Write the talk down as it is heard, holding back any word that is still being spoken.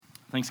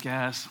Thanks,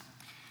 guys.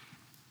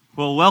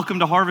 Well, welcome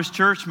to Harvest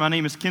Church. My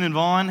name is Kenan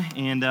Vaughn,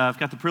 and I've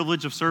got the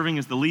privilege of serving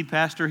as the lead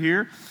pastor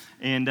here.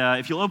 And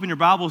if you'll open your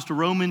Bibles to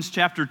Romans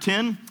chapter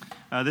 10,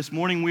 this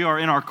morning we are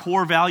in our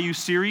core value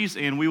series,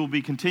 and we will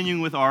be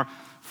continuing with our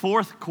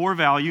fourth core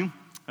value.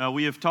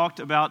 We have talked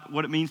about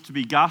what it means to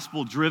be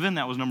gospel-driven.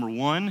 That was number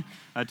one.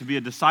 To be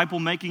a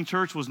disciple-making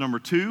church was number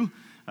two.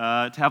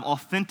 To have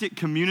authentic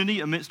community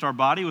amidst our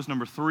body was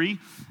number three.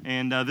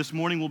 And this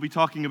morning we'll be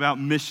talking about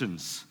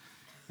missions,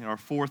 our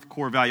fourth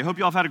core value. I hope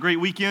you all have had a great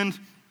weekend.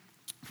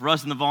 For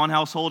us in the Vaughn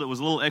household, it was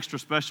a little extra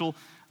special.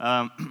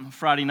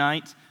 Friday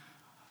night,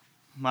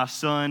 my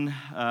son,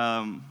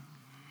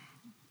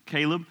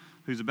 Caleb,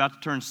 who's about to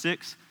turn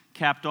 6,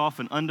 capped off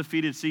an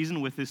undefeated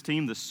season with his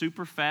team, the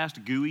super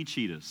fast, gooey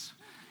Cheetahs.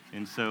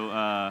 And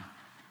so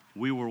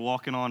we were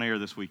walking on air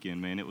this weekend,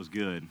 man. It was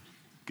good.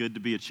 Good to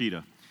be a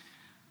cheetah.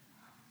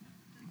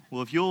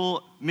 Well, if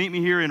you'll meet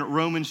me here in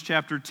Romans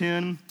chapter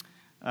 10,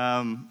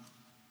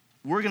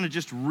 we're going to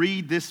just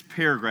read this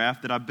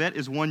paragraph that I bet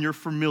is one you're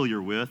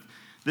familiar with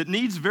that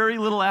needs very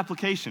little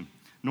application.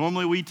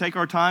 Normally we take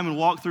our time and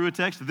walk through a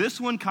text. This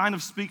one kind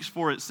of speaks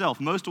for itself.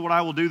 Most of what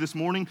I will do this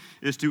morning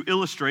is to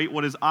illustrate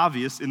what is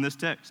obvious in this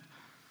text.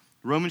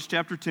 Romans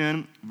chapter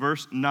 10,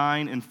 verse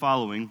 9 and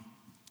following.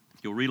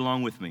 You'll read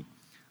along with me.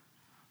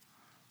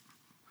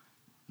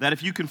 That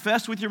if you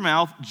confess with your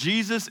mouth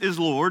Jesus is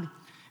Lord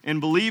and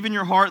believe in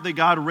your heart that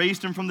God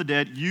raised him from the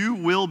dead, you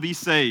will be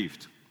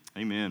saved.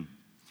 Amen.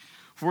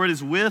 For it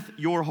is with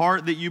your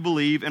heart that you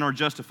believe and are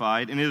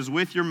justified, and it is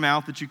with your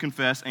mouth that you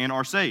confess and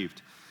are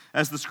saved.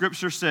 As the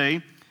scriptures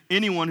say,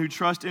 anyone who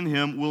trusts in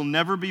him will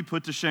never be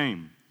put to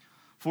shame.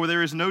 For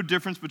there is no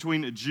difference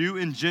between Jew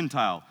and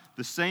Gentile.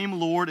 The same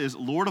Lord is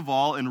Lord of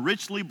all and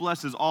richly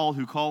blesses all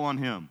who call on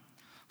him.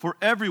 For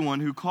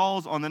everyone who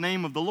calls on the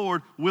name of the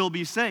Lord will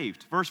be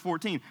saved. Verse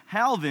 14,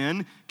 how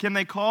then can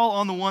they call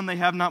on the one they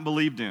have not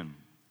believed in?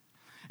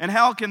 And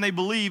how can they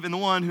believe in the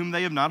one whom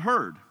they have not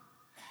heard?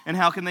 And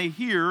how can they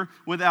hear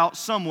without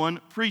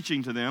someone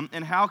preaching to them?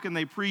 And how can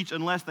they preach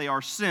unless they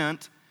are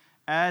sent,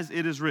 as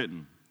it is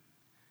written?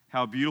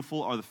 How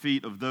beautiful are the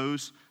feet of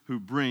those who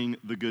bring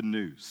the good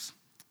news.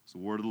 It's the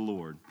word of the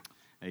Lord.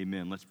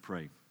 Amen. Let's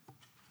pray.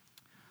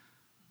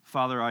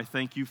 Father, I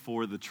thank you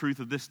for the truth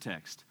of this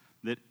text,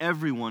 that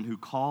everyone who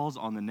calls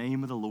on the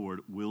name of the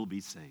Lord will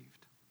be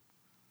saved.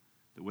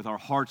 That with our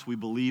hearts we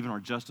believe and are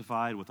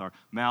justified, with our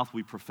mouth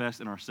we profess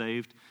and are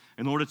saved.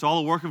 And Lord, it's all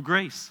a work of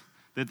grace.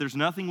 That there's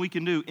nothing we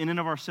can do in and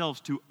of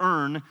ourselves to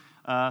earn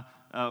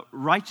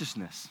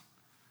righteousness,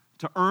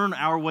 to earn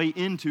our way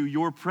into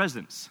your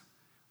presence.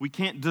 We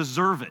can't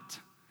deserve it.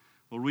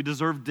 Lord, we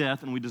deserve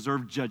death and we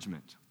deserve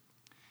judgment.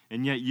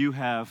 And yet you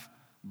have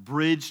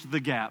bridged the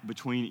gap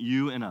between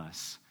you and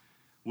us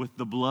with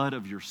the blood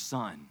of your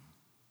Son.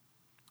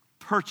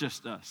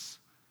 Purchased us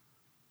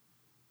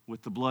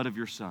with the blood of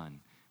your Son.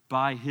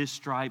 By his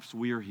stripes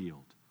we are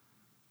healed.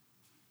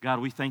 God,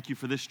 we thank you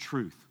for this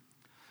truth.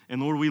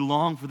 And Lord, we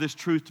long for this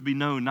truth to be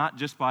known, not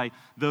just by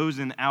those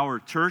in our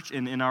church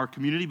and in our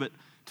community, but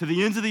to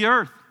the ends of the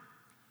earth.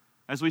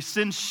 As we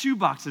send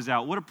shoeboxes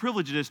out, what a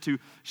privilege it is to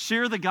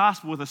share the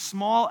gospel with a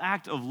small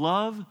act of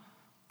love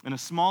and a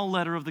small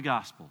letter of the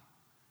gospel.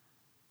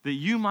 That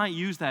you might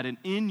use that, and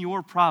in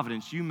your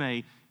providence, you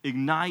may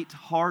ignite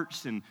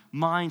hearts and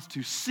minds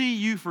to see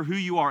you for who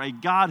you are, a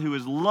God who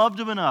has loved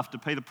them enough to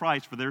pay the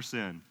price for their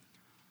sin.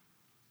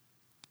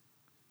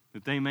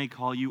 That they may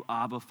call you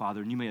Abba,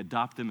 Father, and you may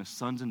adopt them as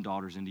sons and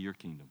daughters into your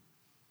kingdom.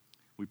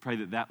 We pray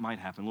that that might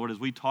happen. Lord, as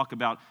we talk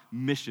about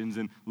missions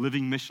and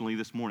living missionally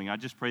this morning, I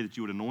just pray that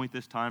you would anoint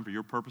this time for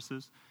your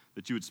purposes,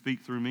 that you would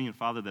speak through me, and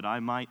Father, that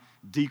I might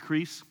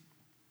decrease,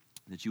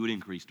 that you would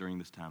increase during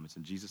this time. It's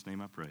in Jesus'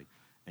 name I pray.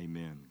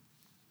 Amen.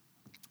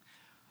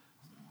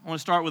 I want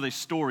to start with a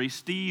story.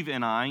 Steve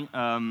and I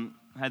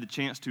had the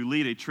chance to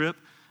lead a trip,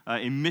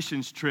 a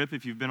missions trip,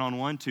 if you've been on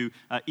one, to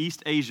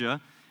East Asia.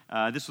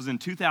 This was in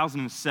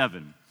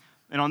 2007.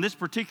 And on this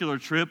particular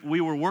trip,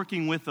 we were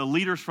working with the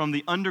leaders from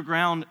the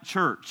Underground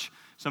Church.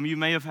 Some of you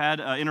may have had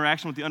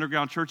interaction with the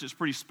Underground Church. It's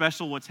pretty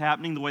special what's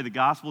happening, the way the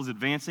gospel is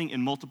advancing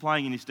and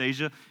multiplying in East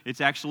Asia.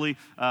 It's actually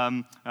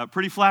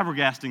pretty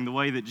flabbergasting the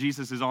way that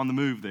Jesus is on the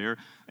move there.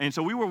 And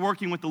so we were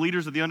working with the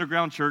leaders of the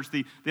Underground Church.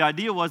 The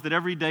idea was that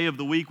every day of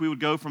the week we would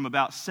go from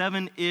about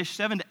 7 to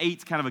 8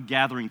 is kind of a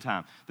gathering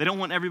time. They don't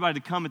want everybody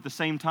to come at the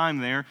same time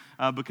there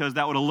because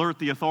that would alert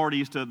the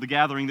authorities to the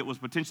gathering that was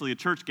potentially a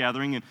church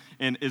gathering.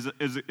 And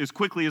as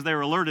quickly as they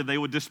were alerted, they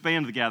would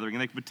disband the gathering.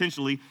 And they could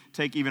potentially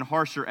take even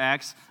harsher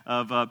acts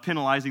of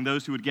penalizing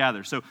those who would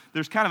gather. So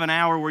there's kind of an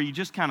hour where you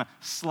just kind of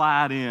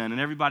slide in and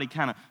everybody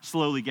kind of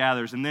slowly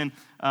gathers. And then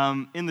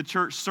in the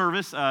church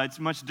service, it's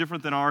much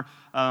different than our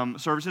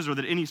services or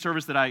than any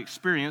service that I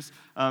experienced.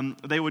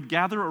 They would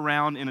gather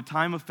around in a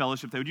time of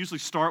fellowship. They would usually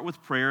start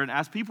with prayer, and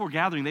as people were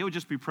gathering, they would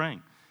just be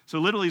praying. So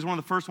literally, as one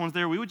of the first ones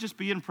there, we would just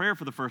be in prayer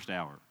for the first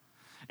hour.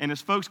 And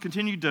as folks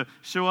continued to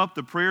show up,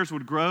 the prayers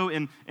would grow,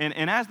 and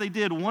as they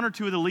did, one or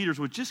two of the leaders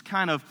would just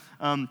kind of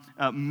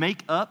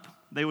make up.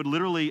 They would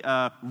literally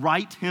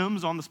write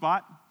hymns on the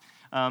spot.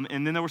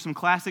 And then there were some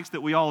classics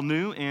that we all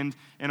knew. And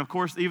of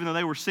course, even though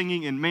they were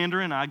singing in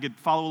Mandarin, I could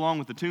follow along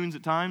with the tunes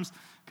at times.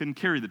 Couldn't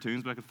carry the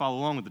tunes, but I could follow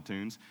along with the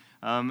tunes.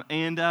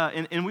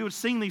 And we would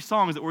sing these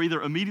songs that were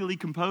either immediately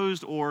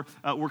composed or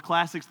were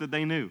classics that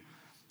they knew.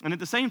 And at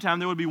the same time,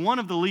 there would be one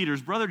of the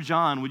leaders, Brother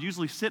John, would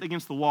usually sit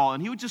against the wall,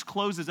 and he would just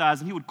close his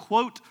eyes, and he would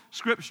quote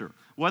Scripture,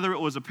 whether it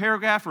was a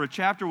paragraph or a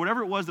chapter,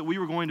 whatever it was that we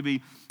were going to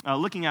be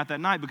looking at that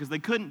night, because they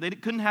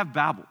couldn't have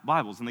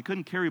Bibles, and they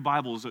couldn't carry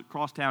Bibles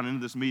across town into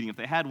this meeting. If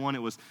they had one,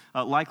 it was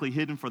likely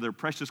hidden for their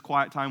precious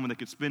quiet time when they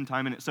could spend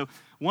time in it. So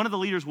one of the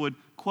leaders would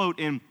quote,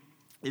 and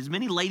as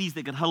many ladies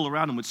that could huddle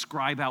around him would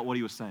scribe out what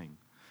he was saying.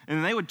 And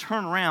then they would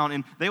turn around,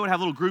 and they would have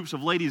little groups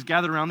of ladies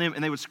gathered around them,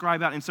 and they would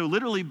scribe out. And so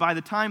literally by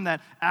the time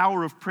that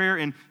hour of prayer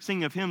and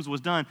singing of hymns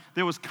was done,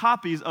 there was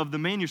copies of the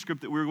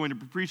manuscript that we were going to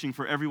be preaching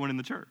for everyone in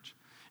the church.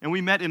 And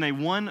we met in a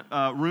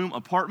one-room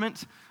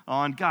apartment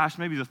on,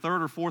 maybe the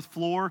third or fourth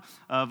floor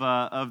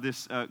of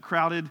this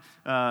crowded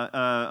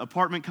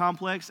apartment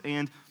complex.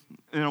 And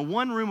in a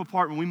one-room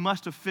apartment, we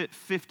must have fit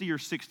 50 or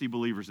 60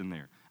 believers in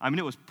there. I mean,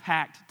 it was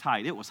packed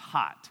tight. It was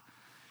hot.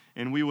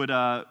 And we would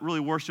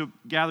really worship,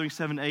 gathering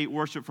 7 to 8,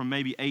 worship from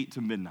maybe 8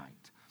 to midnight.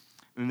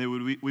 And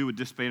then we would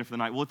disband for the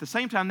night. Well, at the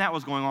same time that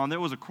was going on, there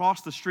was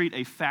across the street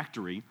a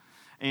factory.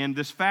 And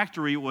this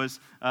factory was,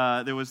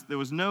 there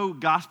was no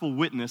gospel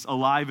witness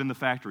alive in the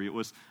factory. It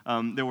was,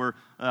 there were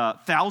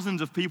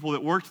thousands of people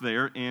that worked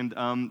there, and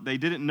they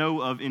didn't know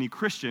of any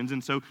Christians.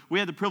 And so we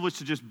had the privilege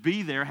to just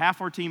be there.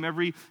 Half our team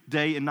every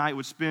day and night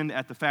would spend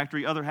at the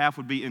factory. Other half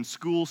would be in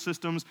school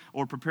systems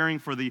or preparing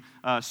for the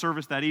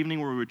service that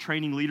evening where we were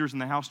training leaders in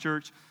the house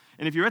church.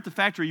 And if you were at the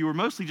factory, you were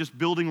mostly just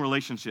building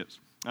relationships.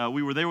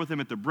 We were there with them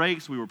at the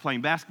breaks. We were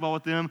playing basketball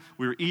with them.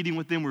 We were eating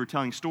with them. We were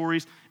telling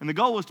stories. And the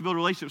goal was to build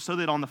relationships so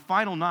that on the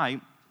final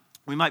night,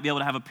 we might be able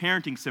to have a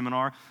parenting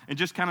seminar and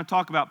just kind of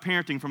talk about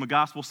parenting from a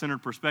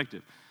gospel-centered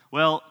perspective.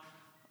 Well,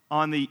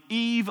 on the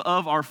eve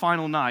of our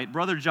final night,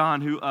 Brother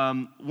John, who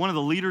one of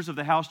the leaders of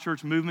the house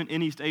church movement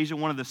in East Asia,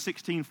 one of the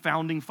 16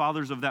 founding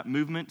fathers of that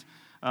movement,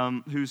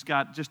 who's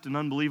got just an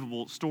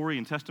unbelievable story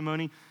and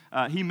testimony.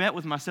 He met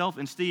with myself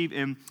and Steve,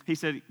 and he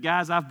said,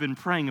 guys, I've been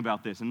praying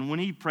about this. And when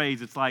he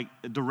prays, it's like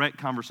a direct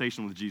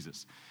conversation with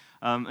Jesus.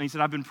 And he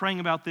said, I've been praying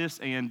about this,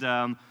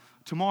 and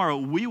tomorrow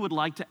we would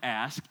like to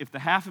ask if the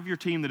half of your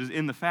team that is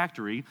in the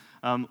factory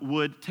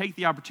would take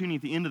the opportunity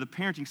at the end of the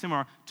parenting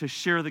seminar to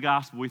share the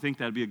gospel. We think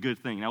that would be a good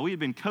thing. Now, we had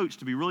been coached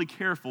to be really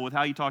careful with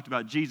how you talked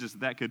about Jesus,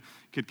 that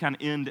could kind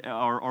of end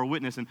our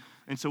witness. And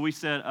so we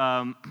said,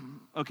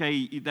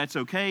 okay, that's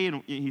okay.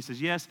 And he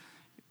says, yes,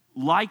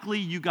 likely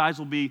you guys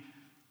will be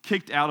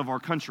kicked out of our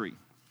country,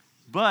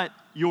 but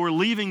you're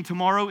leaving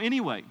tomorrow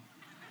anyway.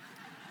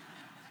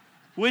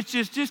 Which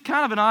is just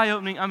kind of an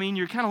eye-opening. I mean,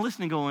 you're kind of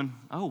listening going,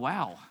 oh,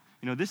 wow,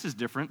 this is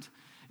different.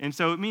 And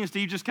so me and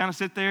Steve just kind of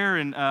sit there,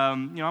 and,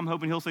 I'm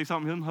hoping he'll say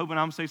something, I'm hoping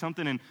I'm going to say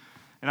something, and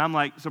I'm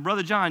like, so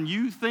Brother John,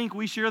 you think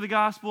we share the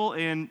gospel,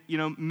 and,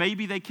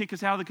 maybe they kick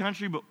us out of the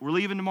country, but we're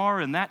leaving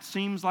tomorrow, and that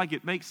seems like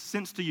it makes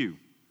sense to you.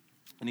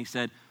 And he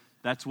said,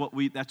 that's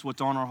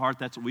what's on our heart,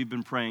 that's what we've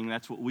been praying,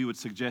 that's what we would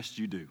suggest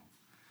you do.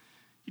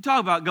 You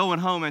talk about going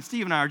home, and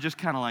Steve and I are just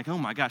kind of like, oh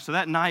my gosh. So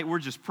that night we're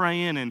just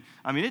praying, and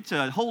I mean it's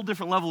a whole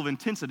different level of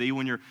intensity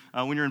when you're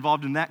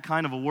involved in that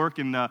kind of a work.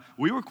 And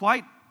we were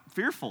quite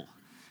fearful.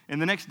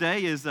 And the next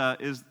day is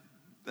the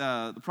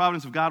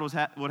providence of God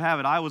would have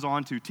it. I was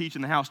on to teach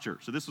in the house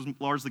church, so this was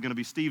largely going to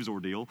be Steve's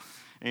ordeal,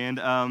 and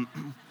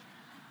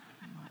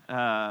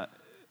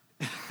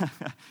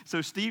so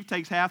Steve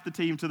takes half the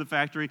team to the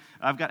factory.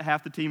 I've got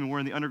half the team, and we're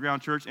in the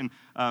underground church. And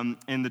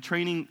the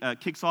training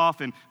kicks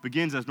off and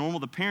begins as normal.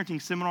 The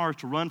parenting seminar is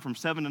to run from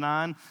 7 to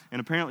 9, and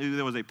apparently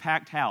there was a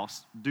packed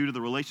house due to the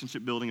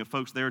relationship building of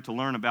folks there to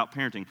learn about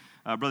parenting.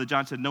 Brother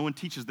John said no one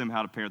teaches them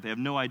how to parent. They have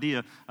no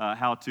idea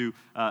how to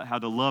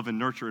love and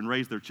nurture and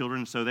raise their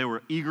children, so they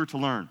were eager to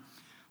learn.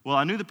 Well,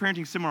 I knew the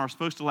parenting seminar was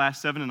supposed to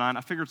last 7 to 9.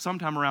 I figured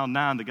sometime around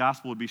 9 the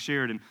gospel would be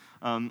shared.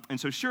 And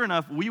so sure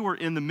enough, we were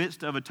in the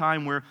midst of a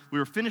time where we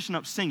were finishing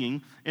up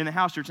singing in the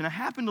house church, and I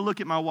happened to look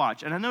at my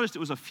watch, and I noticed it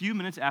was a few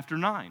minutes after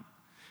 9.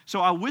 So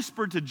I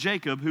whispered to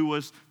Jacob, who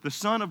was the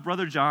son of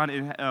Brother John,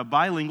 and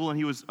bilingual, and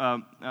he was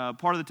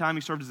part of the time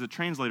he served as a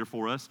translator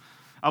for us.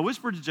 I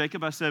whispered to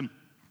Jacob, I said,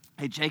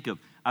 hey, Jacob,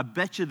 I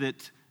bet you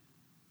that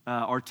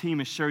our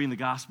team is sharing the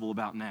gospel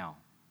about now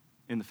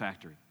in the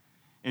factory.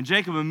 And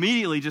Jacob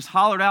immediately just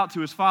hollered out to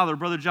his father,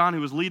 Brother John,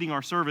 who was leading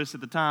our service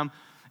at the time,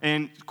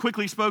 and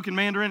quickly spoke in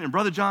Mandarin. And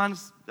Brother John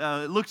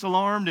looks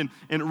alarmed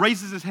and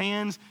raises his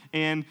hands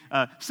and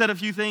said a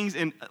few things.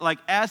 And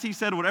as he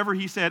said whatever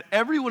he said,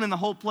 everyone in the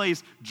whole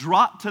place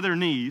dropped to their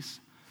knees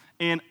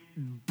and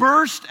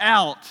burst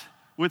out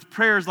with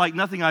prayers like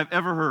nothing I've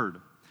ever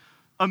heard.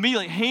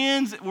 Immediately,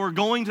 hands were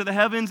going to the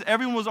heavens.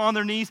 Everyone was on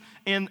their knees.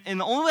 And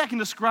the only way I can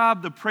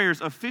describe the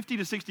prayers of 50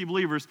 to 60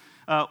 believers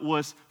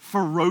was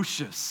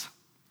ferocious.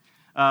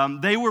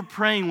 They were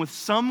praying with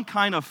some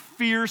kind of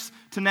fierce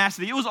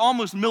tenacity. It was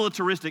almost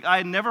militaristic. I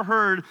had never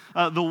heard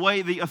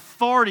the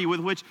authority with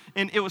which,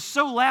 and it was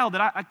so loud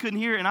that I couldn't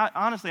hear it. And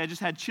honestly, I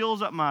just had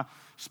chills up my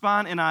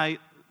spine, and I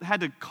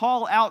had to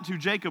call out to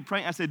Jacob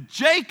praying. I said,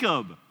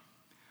 Jacob!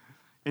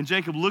 And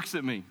Jacob looks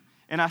at me.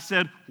 And I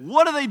said,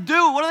 what do they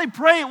do? What are they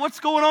praying? What's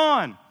going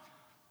on?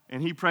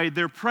 And he prayed,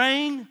 they're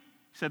praying, he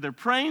said, they're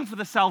praying for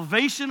the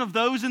salvation of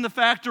those in the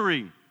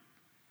factory.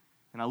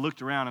 And I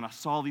looked around and I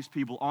saw these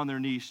people on their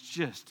knees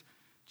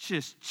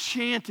just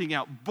chanting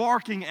out,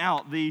 barking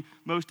out the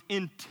most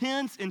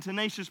intense and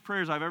tenacious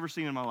prayers I've ever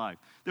seen in my life.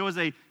 There was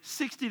a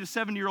 60 to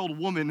 70-year-old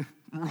woman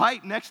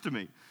right next to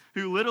me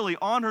who literally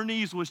on her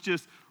knees was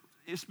just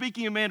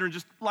speaking in Mandarin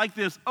just like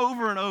this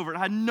over and over. And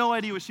I had no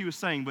idea what she was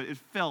saying, but it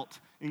felt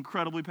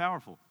incredibly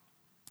powerful.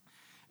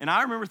 And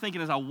I remember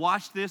thinking as I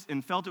watched this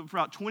and felt it for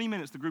about 20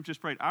 minutes, the group just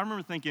prayed, I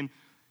remember thinking,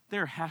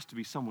 there has to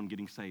be someone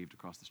getting saved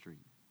across the street.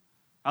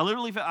 I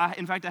literally,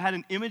 in fact, I had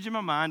an image in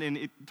my mind, and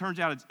it turns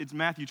out it's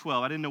Matthew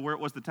 12. I didn't know where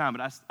it was at the time,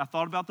 but I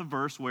thought about the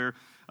verse where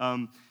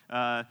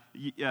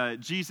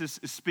Jesus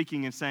is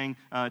speaking and saying,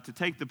 to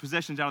take the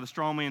possessions out of the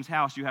strong man's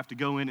house, you have to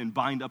go in and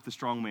bind up the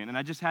strong man. And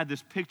I just had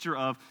this picture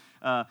of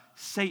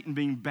Satan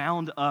being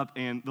bound up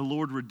and the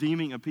Lord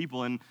redeeming a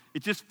people, and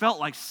it just felt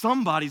like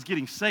somebody's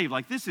getting saved.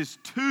 Like, this is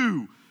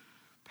too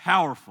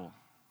powerful.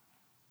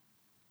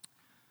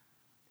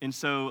 And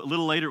so a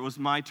little later, it was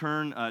my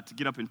turn to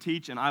get up and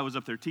teach, and I was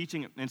up there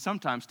teaching. And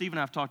sometimes, Steve and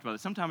I have talked about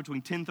it, sometime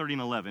between 10:30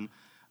 and 11,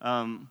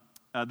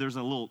 there's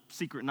a little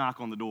secret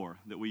knock on the door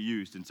that we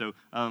used. And so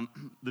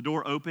the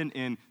door opened,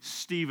 and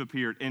Steve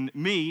appeared. And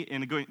me,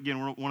 and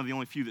again, we're one of the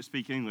only few that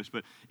speak English,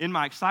 but in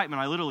my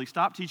excitement, I literally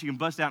stopped teaching and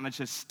bust out, and I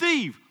said,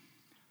 Steve!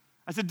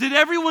 I said, did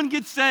everyone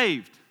get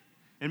saved?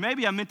 And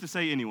maybe I meant to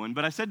say anyone,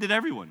 but I said, did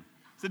everyone?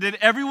 I said, did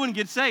everyone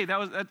get saved?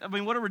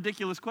 What a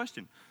ridiculous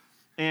question.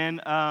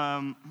 And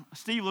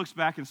Steve looks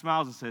back and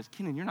smiles and says,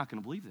 Kenan, you're not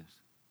going to believe this.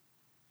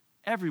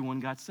 Everyone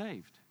got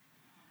saved.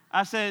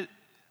 I said,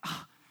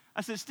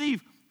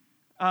 Steve,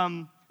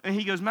 and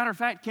he goes, matter of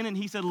fact, Kenan,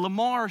 he said,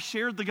 Lamar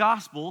shared the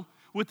gospel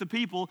with the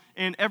people,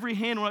 and every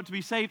hand went up to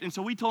be saved, and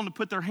so we told them to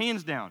put their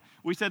hands down.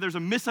 We said there's a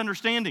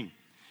misunderstanding.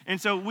 And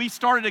so we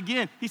started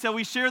again. He said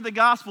we shared the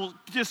gospel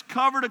just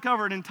cover to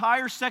cover an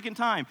entire second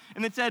time.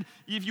 And it said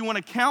if you want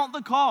to count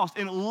the cost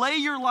and lay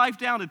your life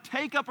down to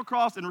take up a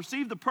cross and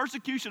receive the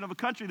persecution of a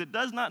country that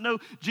does not know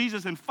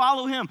Jesus and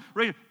follow him,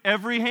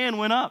 every hand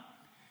went up.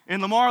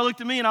 And Lamar looked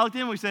at me and I looked at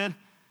him and we said,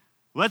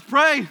 let's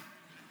pray.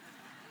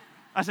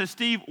 I said,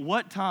 Steve,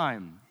 what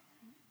time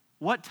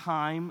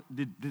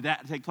did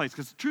that take place?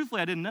 Because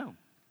truthfully, I didn't know.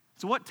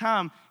 So what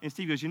time? And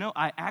Steve goes,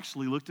 I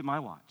actually looked at my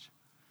watch.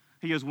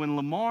 He goes, when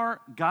Lamar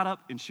got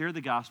up and shared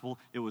the gospel,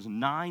 it was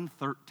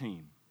 9:13.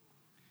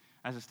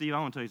 I said, Steve, I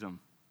want to tell you something.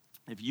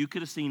 If you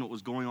could have seen what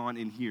was going on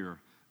in here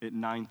at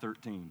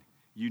 9:13,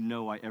 you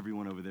know why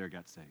everyone over there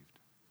got saved.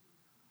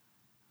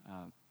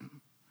 And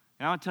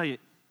I want to tell you,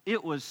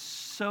 it was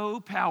so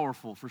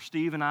powerful for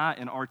Steve and I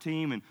and our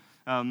team.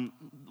 And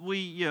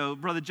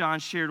Brother John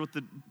shared with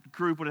the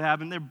group what had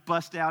happened. They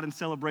bust out in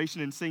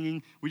celebration and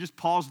singing. We just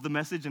paused the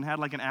message and had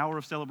like an hour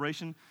of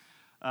celebration.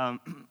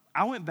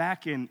 I went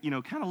back and,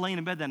 kind of laying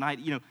in bed that night,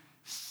 you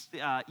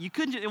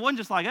couldn't, it wasn't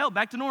just like, oh,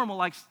 back to normal,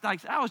 like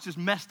I was just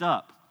messed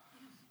up.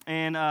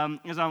 And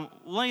as I'm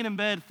laying in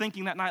bed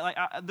thinking that night,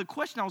 the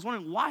question I was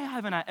wondering, why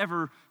haven't I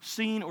ever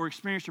seen or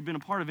experienced or been a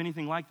part of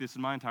anything like this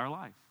in my entire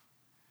life?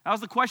 That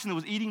was the question that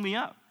was eating me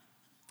up.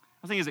 I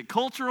was thinking, is it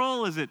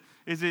cultural? Is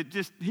it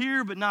just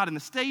here but not in the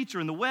States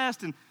or in the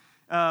West? And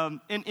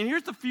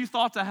here's the few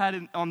thoughts I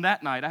had on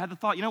that night. I had the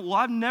thought,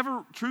 I've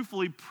never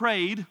truthfully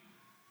prayed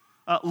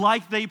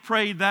like they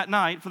prayed that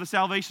night for the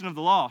salvation of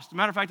the lost.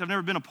 Matter of fact, I've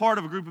never been a part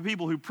of a group of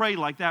people who prayed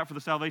like that for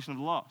the salvation of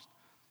the lost.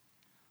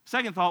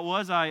 Second thought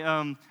was, I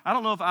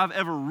don't know if I've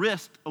ever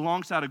risked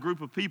alongside a group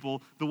of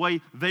people the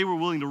way they were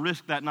willing to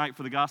risk that night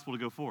for the gospel to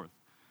go forth.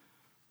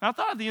 And I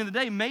thought at the end of the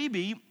day,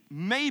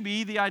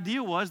 maybe the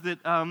idea was that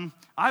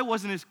I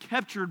wasn't as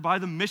captured by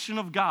the mission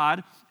of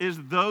God as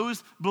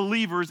those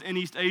believers in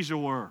East Asia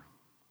were.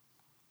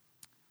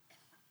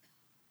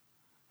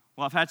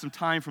 Well, I've had some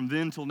time from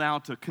then till now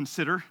to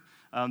consider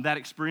that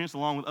experience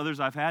along with others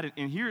I've had.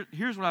 And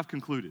here's what I've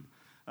concluded.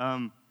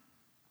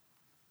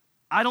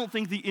 I don't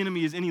think the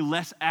enemy is any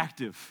less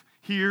active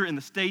here in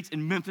the States,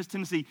 in Memphis,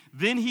 Tennessee,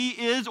 than he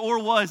is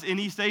or was in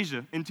East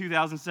Asia in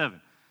 2007. In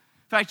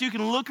fact, you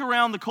can look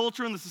around the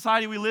culture and the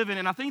society we live in,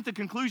 and I think the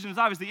conclusion is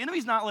obvious. The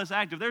enemy's not less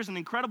active. There's an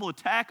incredible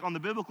attack on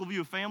the biblical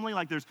view of family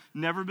like there's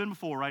never been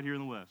before right here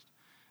in the West.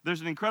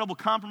 There's an incredible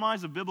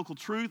compromise of biblical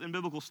truth and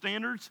biblical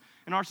standards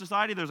in our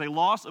society. There's a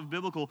loss of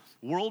biblical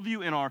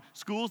worldview in our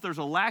schools. There's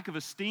a lack of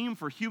esteem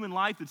for human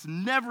life that's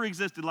never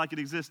existed like it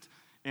exists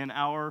in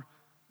our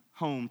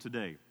home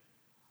today.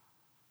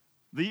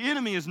 The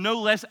enemy is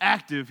no less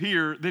active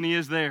here than he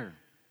is there.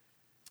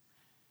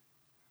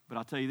 But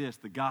I'll tell you this,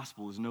 the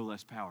gospel is no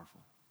less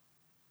powerful.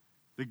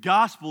 The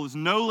gospel is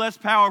no less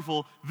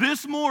powerful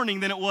this morning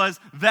than it was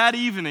that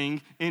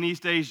evening in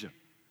East Asia.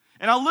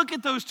 And I look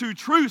at those two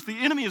truths. The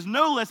enemy is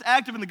no less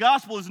active and the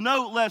gospel is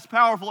no less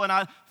powerful. And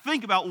I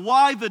think about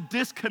why the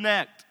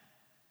disconnect.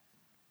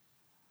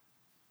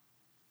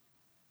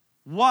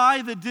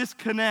 Why the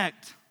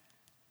disconnect?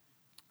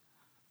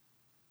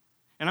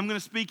 And I'm going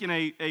to speak in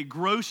a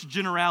gross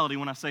generality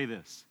when I say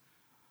this.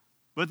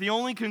 But the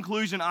only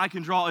conclusion I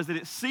can draw is that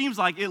it seems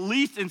like, at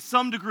least in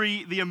some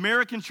degree, the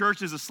American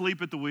church is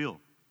asleep at the wheel.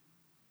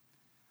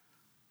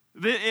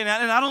 And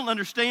I don't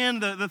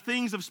understand the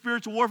things of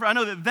spiritual warfare. I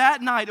know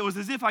that night it was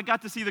as if I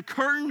got to see the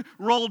curtain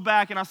rolled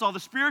back and I saw the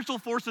spiritual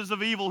forces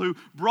of evil who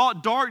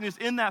brought darkness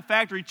in that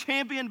factory,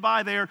 championed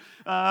by their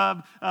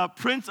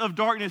prince of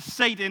darkness,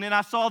 Satan. And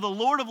I saw the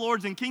Lord of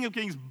Lords and King of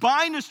Kings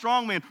bind a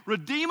strong man,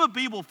 redeem a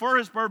people for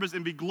his purpose,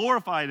 and be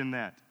glorified in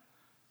that.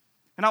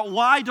 And now,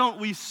 why don't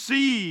we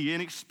see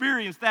and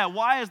experience that?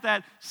 Why is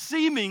that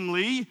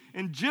seemingly,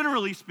 and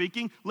generally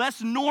speaking,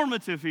 less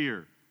normative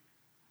here?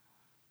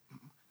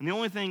 And the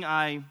only thing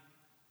I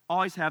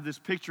always have this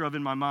picture of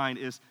in my mind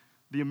is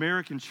the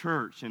American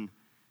church, and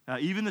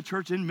even the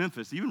church in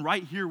Memphis, even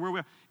right here where we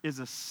are, is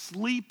a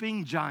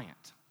sleeping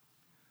giant.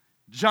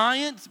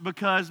 Giant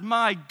because,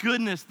 my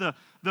goodness, the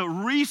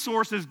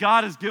resources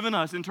God has given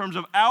us in terms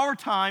of our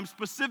time,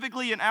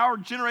 specifically in our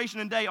generation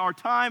and day, our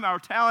time, our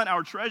talent,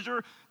 our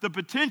treasure, the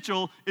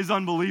potential is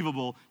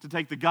unbelievable to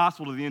take the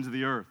gospel to the ends of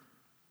the earth.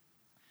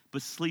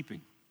 But sleeping.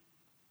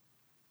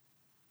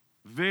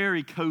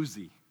 Very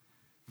cozy.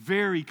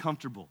 Very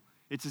comfortable.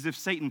 It's as if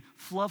Satan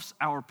fluffs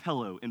our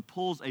pillow and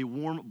pulls a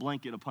warm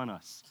blanket upon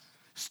us,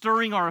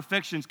 stirring our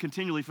affections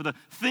continually for the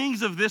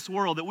things of this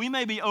world, that we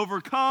may be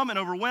overcome and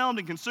overwhelmed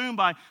and consumed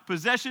by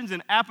possessions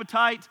and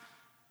appetite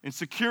and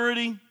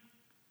security,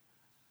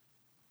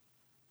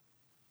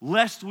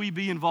 lest we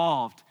be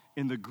involved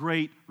in the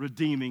great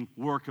redeeming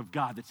work of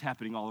God that's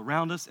happening all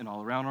around us and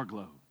all around our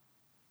globe.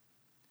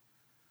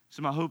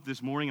 So my hope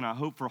this morning, and I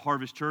hope for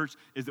Harvest Church,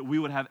 is that we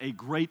would have a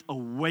great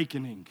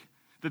awakening,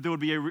 that there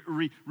would be a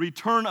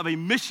return of a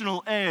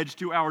missional edge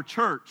to our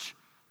church,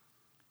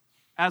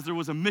 as there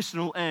was a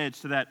missional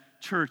edge to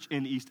that church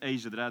in East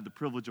Asia that I had the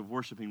privilege of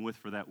worshiping with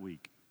for that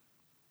week.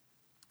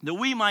 That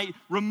we might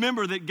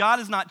remember that God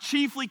is not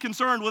chiefly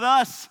concerned with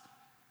us,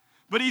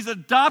 but He's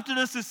adopted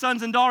us as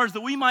sons and daughters,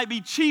 that we might be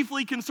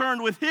chiefly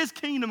concerned with His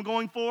kingdom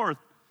going forth,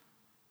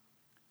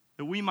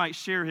 that we might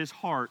share His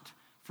heart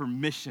for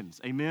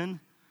missions. Amen?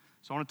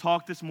 So I want to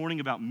talk this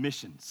morning about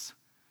missions.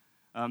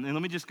 And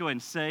let me just go ahead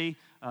and say,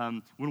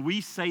 when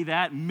we say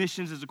that,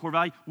 missions is a core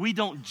value, we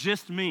don't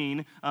just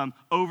mean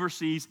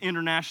overseas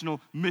international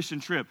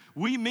mission trip.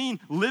 We mean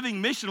living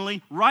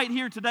missionally right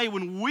here today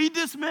when we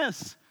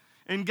dismiss.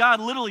 And God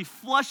literally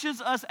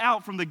flushes us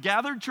out from the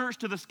gathered church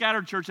to the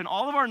scattered church in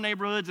all of our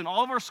neighborhoods and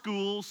all of our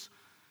schools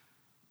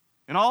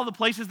and all of the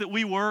places that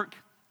we work,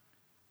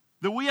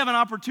 that we have an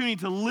opportunity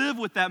to live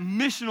with that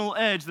missional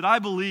edge that I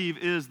believe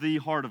is the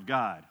heart of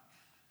God.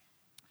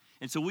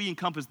 And so we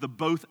encompass the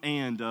both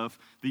and of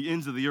the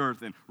ends of the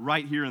earth, and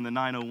right here in the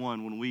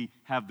 901 when we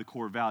have the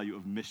core value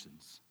of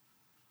missions.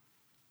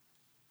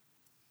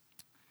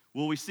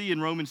 Well, we see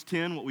in Romans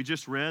 10, what we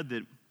just read,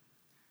 that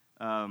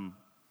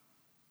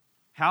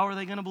how are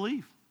they going to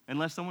believe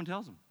unless someone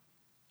tells them?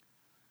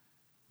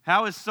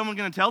 How is someone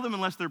going to tell them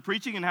unless they're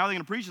preaching? And how are they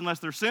going to preach unless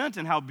they're sent?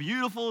 And how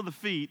beautiful the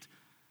feet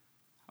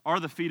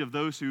are the feet of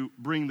those who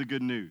bring the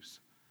good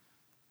news.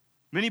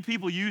 Many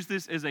people use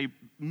this as a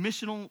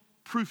missional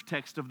proof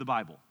text of the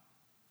Bible.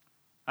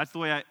 That's the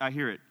way I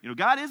hear it. You know,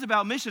 God is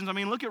about missions. I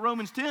mean, look at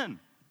Romans 10.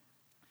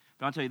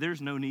 But I'll tell you,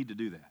 there's no need to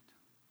do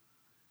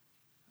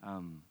that.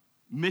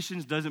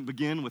 Missions doesn't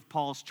begin with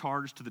Paul's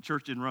charge to the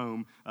church in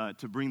Rome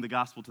to bring the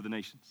gospel to the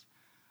nations.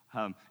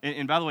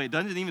 And by the way, it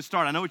doesn't even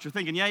start. I know what you're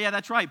thinking. Yeah,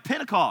 that's right,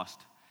 Pentecost.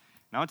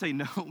 Now I'll tell you,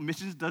 no,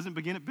 missions doesn't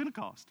begin at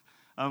Pentecost,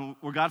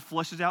 where God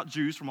flushes out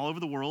Jews from all over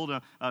the world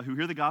who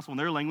hear the gospel in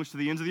their language to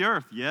the ends of the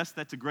earth. Yes,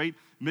 that's a great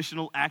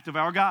missional act of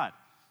our God.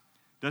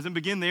 Doesn't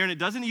begin there, and it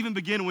doesn't even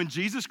begin when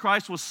Jesus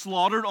Christ was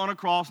slaughtered on a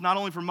cross, not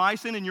only for my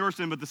sin and your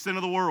sin, but the sin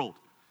of the world.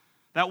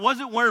 That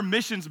wasn't where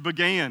missions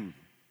began.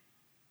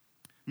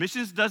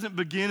 Missions doesn't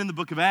begin in the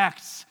book of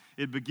Acts.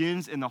 It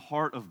begins in the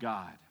heart of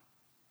God.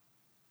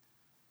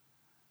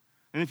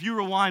 And if you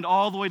rewind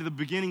all the way to the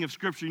beginning of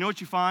Scripture, you know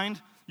what you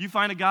find? You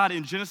find a God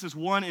in Genesis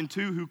 1 and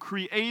 2 who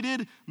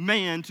created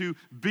man to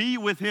be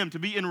with Him, to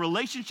be in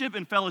relationship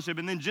and fellowship.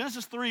 And then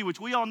Genesis 3,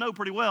 which we all know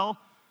pretty well,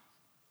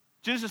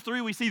 Genesis 3,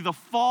 we see the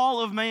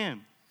fall of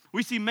man.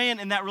 We see man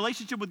in that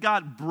relationship with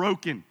God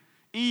broken.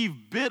 Eve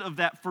bit of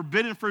that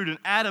forbidden fruit, and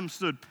Adam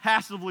stood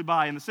passively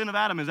by. And the sin of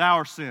Adam is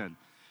our sin.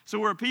 So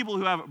we're a people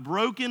who have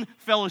broken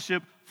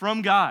fellowship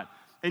from God.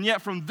 And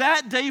yet from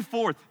that day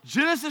forth,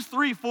 Genesis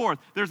 3 forth,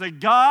 there's a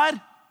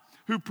God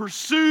who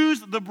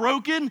pursues the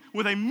broken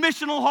with a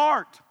missional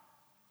heart.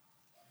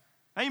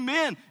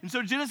 Amen. And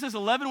so Genesis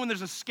 11, when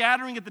there's a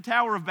scattering at the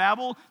Tower of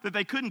Babel, that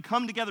they couldn't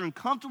come together and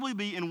comfortably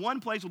be in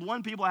one place with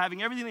one people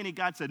having everything they need,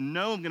 God said,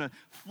 no, I'm going to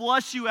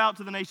flush you out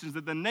to the nations,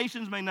 that the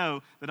nations may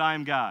know that I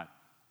am God.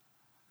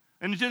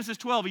 And in Genesis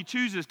 12, He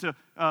chooses to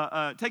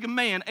take a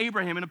man,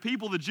 Abraham, and a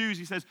people, the Jews.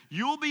 He says,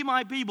 you will be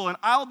my people and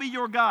I'll be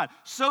your God,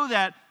 so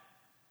that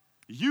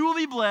you will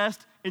be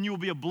blessed and you will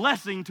be a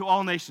blessing to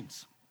all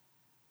nations.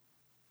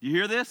 You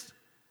hear this?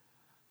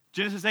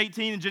 Genesis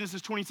 18 and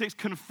Genesis 26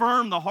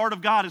 confirm the heart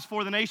of God is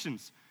for the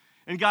nations.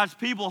 And God's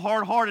people,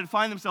 hard-hearted,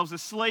 find themselves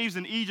as slaves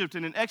in Egypt.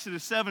 And in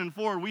Exodus 7 and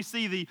 4, we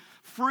see the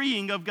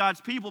freeing of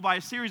God's people by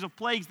a series of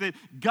plagues that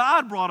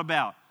God brought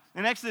about.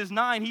 In Exodus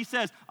 9, he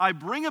says, I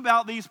bring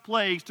about these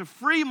plagues to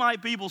free my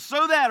people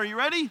so that, are you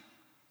ready?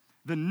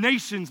 The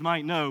nations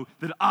might know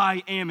that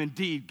I am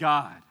indeed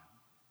God.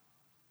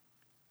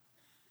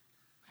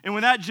 And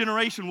when that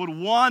generation would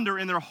wander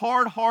in their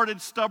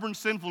hard-hearted, stubborn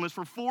sinfulness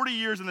for 40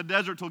 years in the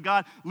desert till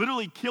God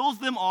literally kills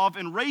them off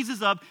and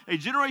raises up a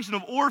generation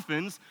of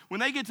orphans, when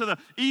they get to the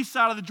east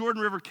side of the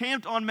Jordan River,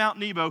 camped on Mount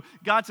Nebo,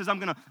 God says, I'm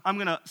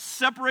gonna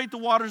separate the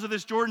waters of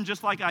this Jordan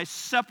just like I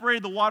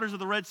separated the waters of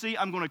the Red Sea.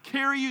 I'm going to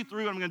carry you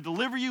through. I'm going to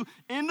deliver you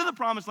into the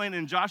promised land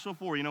in Joshua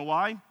 4. You know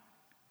why?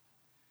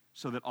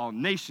 So that all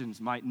nations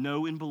might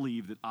know and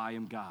believe that I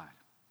am God.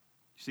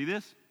 You see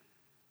this?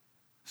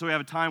 So we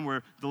have a time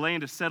where the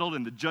land is settled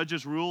and the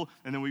judges rule,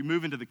 and then we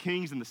move into the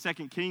kings, and the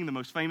second king, the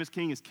most famous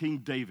king, is King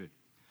David.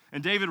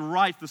 And David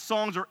writes, the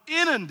songs are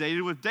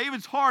inundated with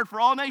David's heart for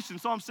all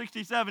nations. Psalm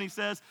 67, he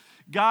says,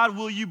 God,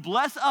 will you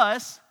bless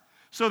us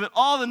so that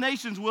all the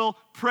nations will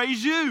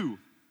praise you?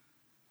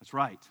 That's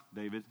right,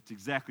 David. It's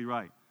exactly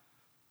right.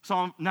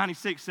 Psalm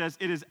 96 says,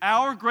 it is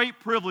our great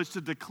privilege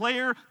to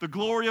declare the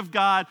glory of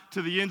God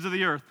to the ends of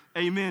the earth.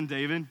 Amen,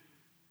 David.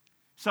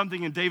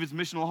 Something in David's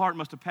missional heart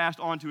must have passed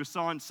on to his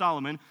son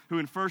Solomon, who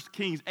in 1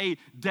 Kings 8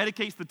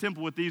 dedicates the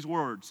temple with these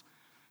words,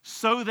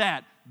 so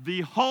that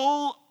the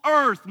whole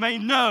earth may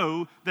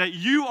know that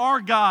you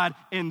are God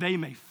and they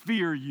may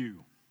fear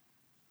you.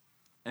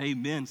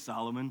 Amen,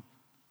 Solomon.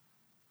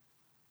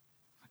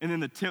 And then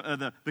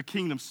the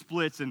kingdom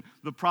splits, and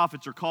the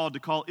prophets are called to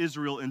call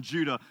Israel and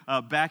Judah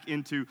back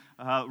into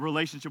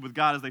relationship with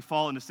God as they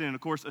fall into sin. And of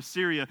course,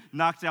 Assyria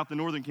knocks out the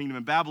northern kingdom,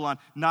 and Babylon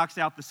knocks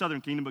out the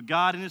southern kingdom. But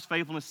God, in his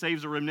faithfulness,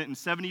 saves a remnant. And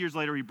 70 years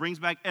later, he brings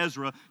back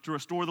Ezra to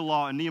restore the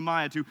law, and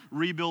Nehemiah to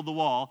rebuild the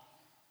wall.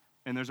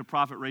 And there's a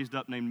prophet raised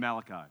up named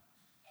Malachi.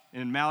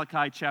 And in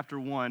Malachi chapter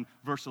 1,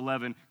 verse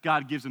 11,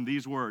 God gives him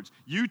these words.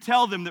 You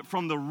tell them that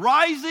from the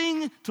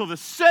rising till the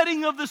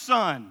setting of the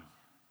sun,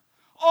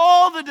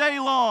 all the day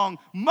long,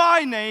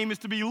 my name is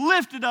to be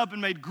lifted up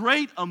and made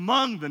great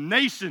among the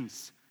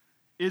nations.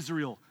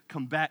 Israel,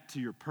 come back to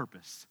your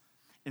purpose.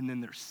 And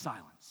then there's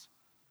silence.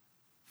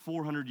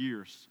 400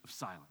 years of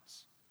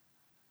silence.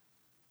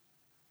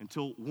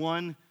 Until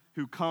one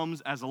who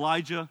comes as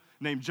Elijah,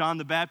 named John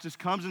the Baptist,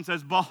 comes and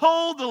says,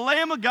 behold the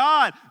Lamb of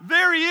God.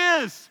 There he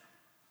is.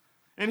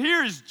 And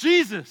here is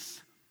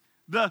Jesus,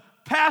 the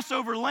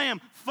Passover lamb,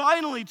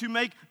 finally to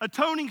make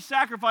atoning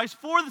sacrifice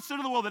for the sin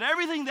of the world, that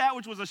everything that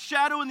which was a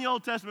shadow in the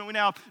Old Testament, we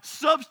now have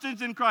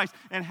substance in Christ.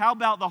 And how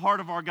about the heart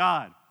of our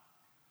God?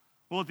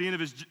 Well, at the end of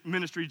his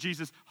ministry,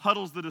 Jesus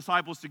huddles the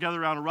disciples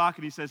together around a rock,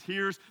 and he says,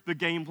 here's the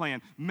game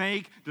plan.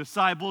 Make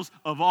disciples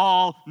of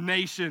all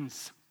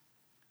nations.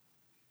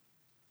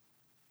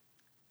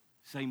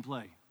 Same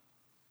play.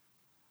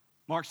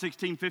 Mark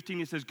 16:15,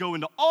 he says, go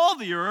into all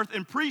the earth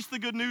and preach the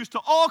good news to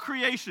all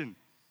creation.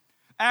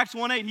 Acts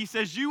 1:8, he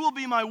says, you will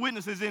be my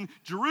witnesses in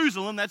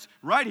Jerusalem, that's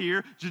right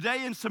here,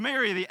 Judea and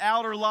Samaria, the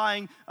outer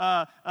lying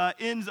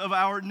ends of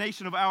our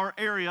nation, of our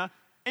area,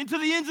 and to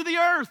the ends of the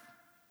earth.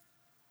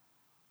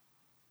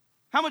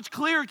 How much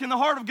clearer can the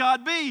heart of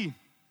God be?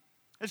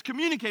 It's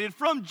communicated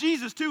from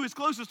Jesus to his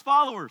closest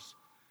followers.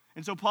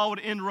 And so Paul would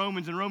end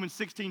Romans in Romans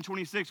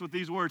 16:26 with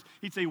these words.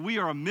 He'd say, we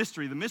are a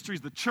mystery. The mystery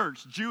is the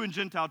church, Jew and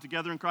Gentile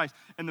together in Christ.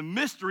 And the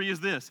mystery is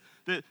this,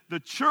 that the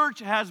church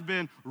has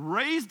been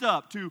raised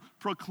up to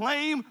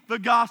proclaim the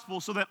gospel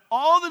so that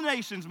all the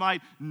nations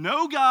might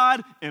know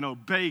God and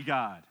obey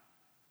God.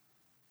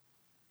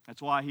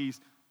 That's why he's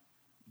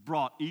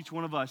brought each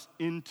one of us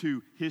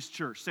into his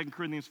church. 2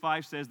 Corinthians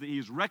 5 says that he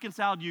has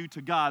reconciled you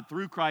to God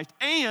through Christ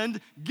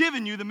and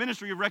given you the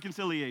ministry of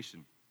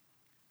reconciliation.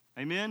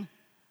 Amen?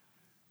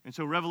 And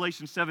so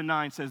Revelation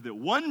 7:9 says that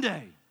one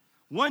day,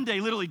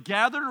 literally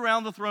gathered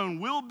around the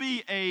throne will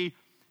be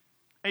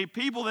a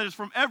people that is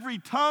from every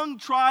tongue,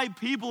 tribe,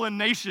 people, and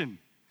nation.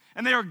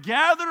 And they are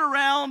gathered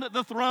around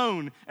the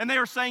throne, and they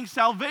are saying,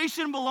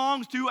 salvation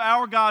belongs to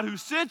our God who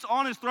sits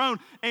on his throne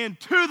and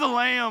to the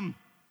Lamb.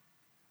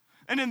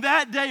 And in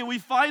that day, we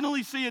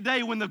finally see a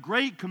day when the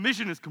Great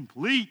Commission is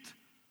complete,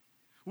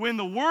 when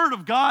the Word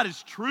of God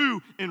is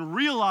true and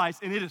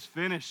realized, and it is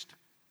finished.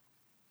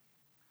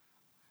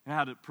 And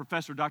how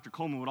Professor Dr.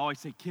 Coleman would always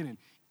say, Kenan,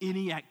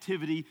 any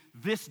activity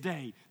this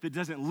day that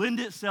doesn't lend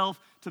itself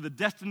to the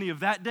destiny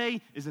of that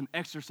day is an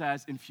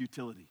exercise in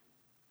futility.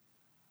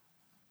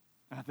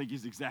 And I think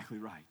he's exactly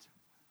right.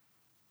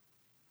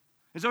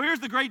 And so here's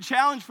the great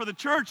challenge for the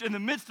church in the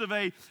midst of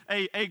a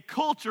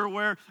culture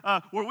where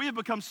we have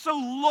become so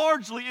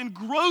largely and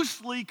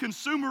grossly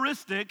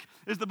consumeristic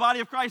as the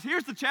body of Christ.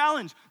 Here's the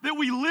challenge, that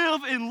we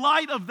live in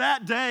light of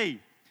that day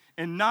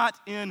and not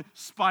in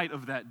spite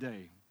of that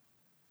day.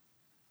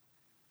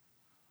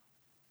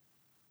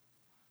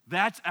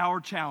 That's our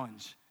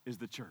challenge as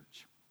the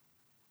church.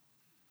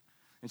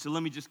 And so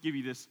let me just give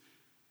you this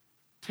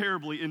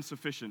terribly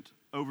insufficient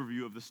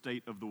overview of the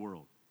state of the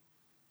world.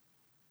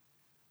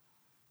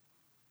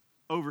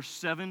 Over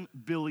 7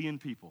 billion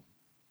people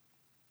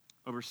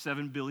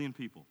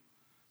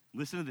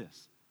Listen to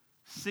this.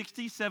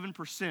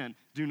 67%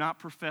 do not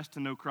profess to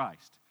know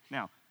Christ.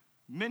 Now,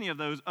 many of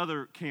those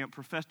other camp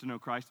profess to know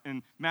Christ,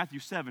 and Matthew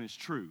 7 is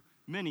true.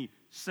 Many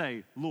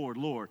say, Lord,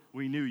 Lord,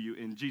 we knew you,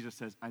 and Jesus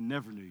says, I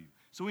never knew you.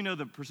 So we know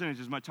the percentage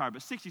is much higher,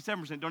 but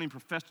 67% don't even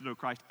profess to know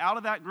Christ. Out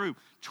of that group,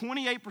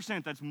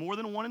 28%, that's more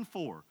than 1 in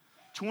 4,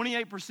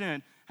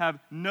 28% have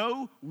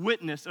no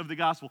witness of the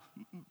gospel.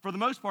 For the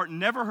most part,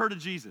 never heard of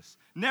Jesus,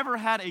 never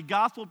had a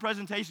gospel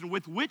presentation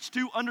with which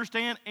to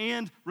understand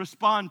and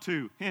respond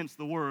to. Hence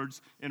the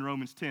words in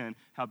Romans 10,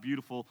 how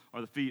beautiful are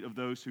the feet of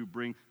those who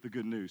bring the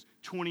good news.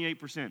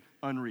 28%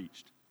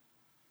 unreached.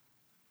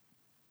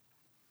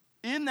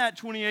 In that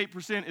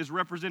 28% is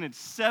represented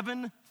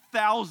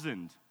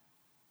 7,000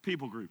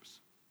 people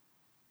groups.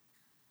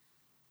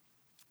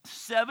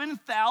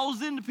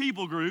 7,000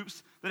 people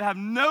groups that have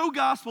no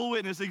gospel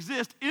witness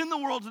exist in the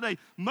world today,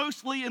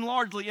 mostly and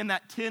largely in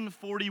that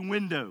 1040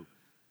 window.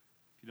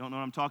 If you don't know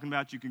what I'm talking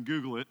about, you can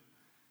Google it.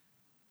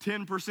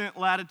 10%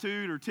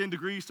 latitude, or 10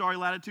 degrees,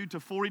 latitude to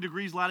 40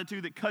 degrees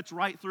latitude that cuts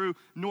right through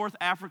North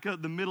Africa,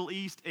 the Middle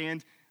East,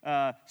 and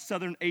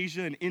Southern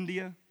Asia and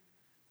India.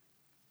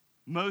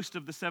 Most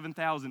of the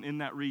 7,000 in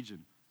that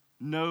region,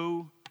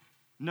 no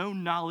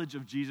knowledge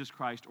of Jesus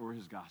Christ or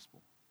his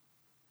gospel.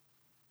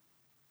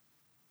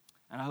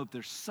 And I hope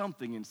there's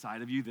something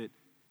inside of you that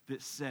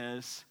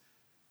says,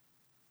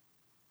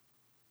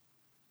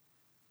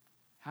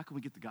 how can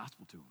we get the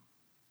gospel to them?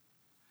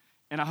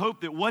 And I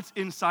hope that what's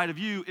inside of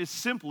you is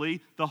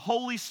simply the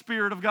Holy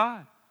Spirit of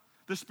God,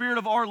 the Spirit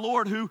of our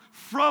Lord, who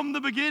from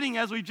the beginning,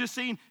 as we've just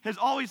seen, has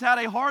always had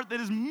a heart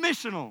that is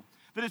missional,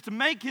 that is to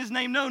make his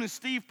name known, as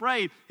Steve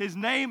prayed, his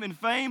name and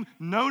fame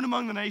known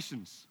among the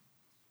nations.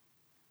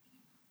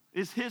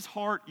 Is his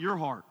heart your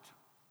heart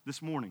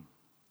this morning?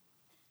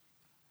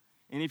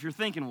 And if you're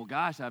thinking, well,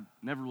 gosh, I've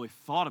never really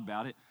thought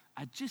about it,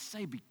 I just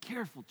say be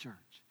careful, church.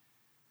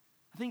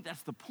 I think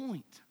that's the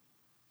point.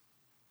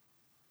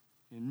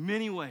 In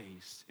many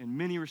ways, in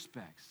many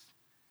respects,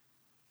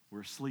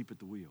 we're asleep at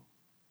the wheel.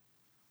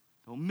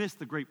 Don't miss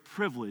the great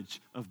privilege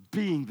of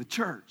being the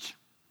church.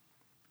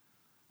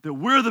 That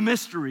we're the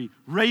mystery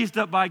raised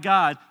up by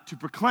God to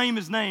proclaim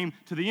his name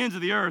to the ends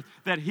of the earth,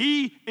 that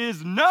he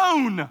is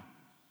known.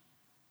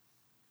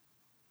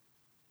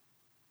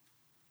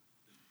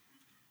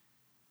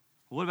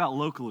 What about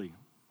locally?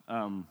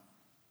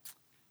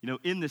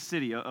 In the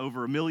city,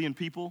 over 1 million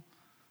people,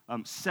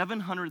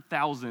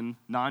 700,000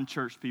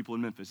 non-church people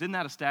in Memphis. Isn't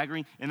that a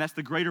staggering? And that's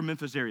the greater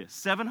Memphis area.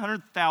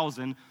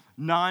 700,000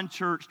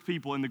 non-churched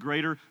people in the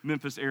greater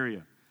Memphis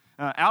area.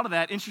 Out of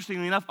that,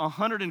 interestingly enough,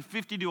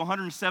 150 to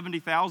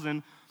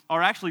 170,000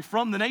 are actually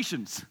from the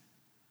nations.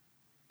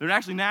 They're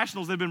actually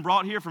nationals that have been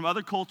brought here from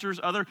other cultures,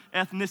 other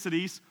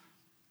ethnicities,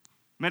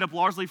 made up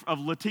largely of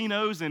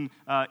Latinos and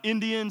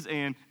Indians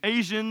and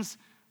Asians.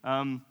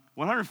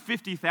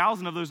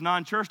 150,000 of those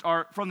non-churched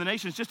are from the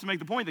nations, just to make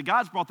the point that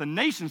God's brought the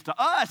nations to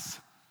us.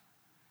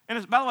 And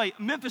it's, by the way,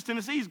 Memphis,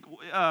 Tennessee is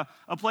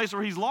a place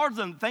where he's large,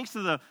 and thanks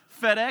to the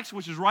FedEx,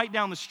 which is right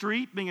down the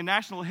street, being a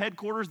national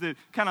headquarters that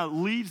kind of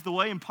leads the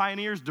way and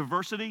pioneers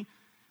diversity.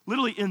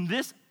 Literally in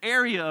this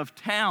area of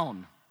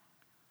town,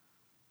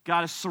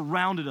 God has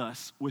surrounded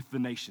us with the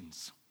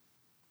nations.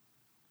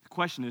 The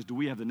question is, do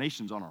we have the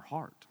nations on our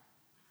heart?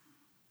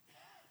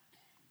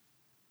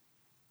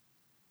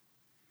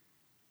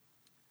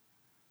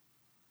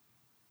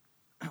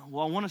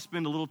 Well, I want to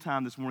spend a little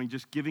time this morning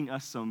just giving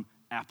us some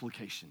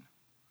application.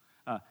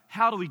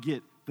 How do we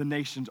get the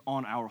nations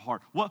on our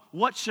heart?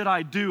 What should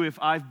I do if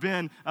I've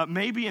been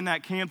maybe in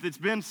that camp that's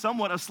been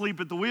somewhat asleep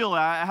at the wheel?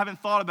 I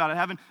haven't thought about it, I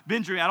haven't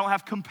been through it, I don't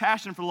have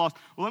compassion for the lost.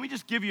 Well, let me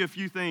just give you a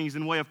few things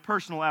in way of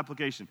personal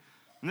application.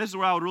 And this is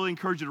where I would really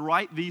encourage you to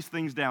write these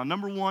things down.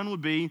 Number one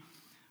would be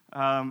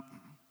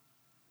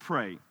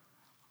pray.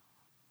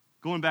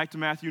 Going back to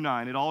Matthew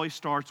 9, it always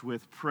starts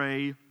with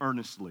pray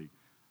earnestly.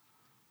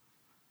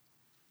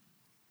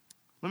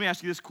 Let me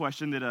ask you this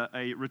question that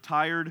a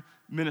retired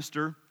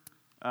minister,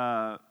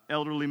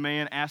 elderly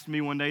man, asked me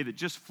one day that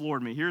just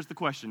floored me. Here's the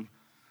question.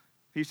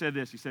 He said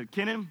this. He said,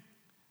 Kenan,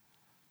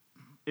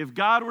 if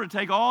God were to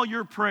take all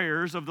your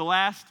prayers of the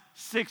last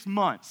 6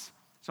 months,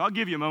 so I'll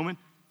give you a moment,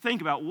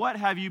 think about what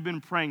have you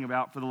been praying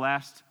about for the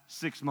last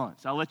 6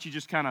 months. I'll let you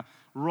just kind of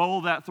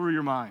roll that through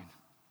your mind.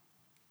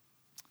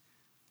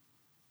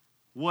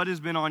 What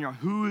has been on your,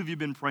 who have you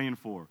been praying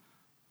for?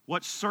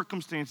 What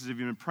circumstances have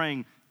you been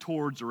praying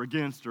towards or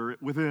against or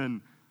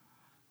within?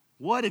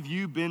 What have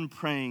you been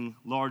praying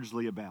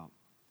largely about?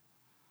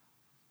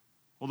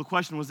 Well, the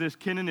question was this,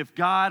 Kenan, if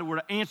God were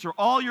to answer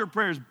all your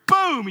prayers,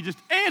 boom, he just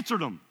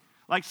answered them.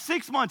 Like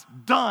 6 months,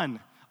 done,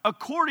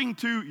 according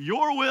to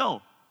your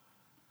will.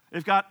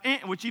 If God,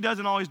 which he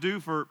doesn't always do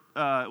for,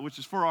 which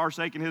is for our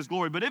sake and his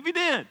glory, but if he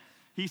did,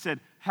 he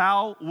said,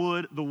 how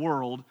would the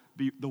world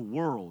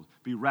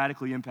be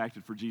radically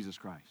impacted for Jesus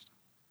Christ?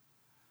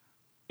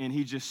 And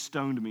he just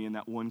stoned me in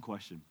that one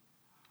question.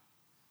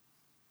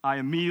 I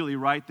immediately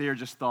right there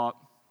just thought,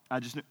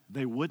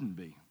 they wouldn't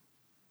be.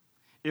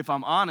 If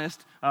I'm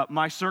honest,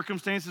 my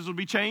circumstances would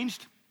be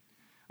changed.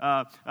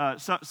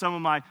 Some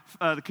of my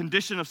the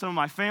condition of some of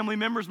my family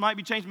members might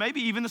be changed.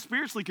 Maybe even the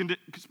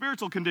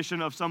spiritual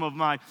condition of some of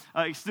my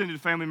extended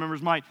family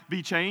members might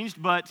be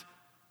changed. But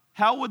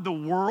how would the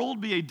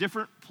world be a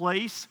different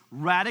place,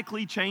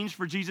 radically changed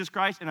for Jesus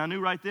Christ? And I knew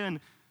right then,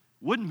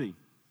 wouldn't be.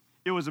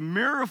 It was a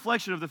mere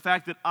reflection of the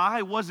fact that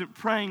I wasn't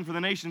praying for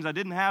the nations. I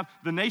didn't have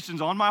the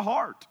nations on my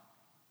heart.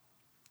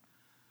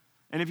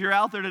 And if you're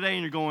out there today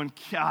and you're going,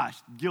 gosh,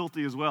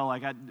 guilty as well,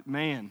 like,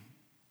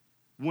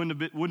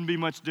 wouldn't be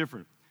much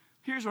different.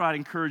 Here's what I'd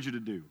encourage you to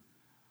do.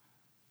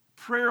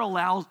 Prayer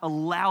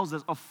allows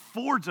us,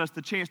 affords us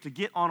the chance to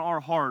get on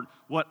our heart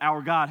what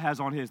our God has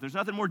on his. There's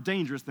nothing more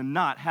dangerous than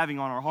not having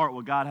on our heart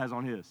what God has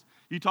on his.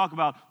 You talk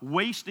about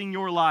wasting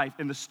your life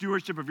in the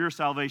stewardship of your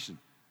salvation.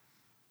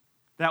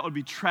 That would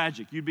be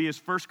tragic. You'd be, as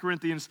 1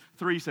 Corinthians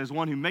 3 says,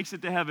 one who makes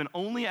it to heaven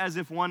only as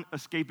if one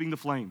escaping the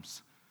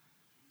flames,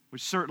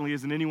 which certainly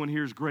isn't anyone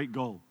here's great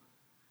goal.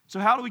 So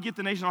how do we get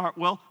the nation on our heart?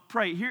 Well,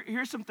 pray.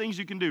 Here's some things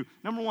you can do.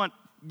 Number one,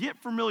 get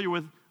familiar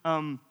with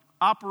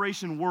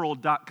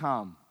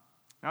OperationWorld.com.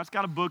 Now, it's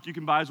got a book you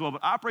can buy as well,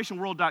 but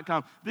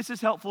OperationWorld.com, this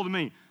is helpful to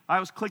me. I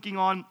was clicking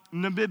on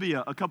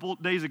Namibia a couple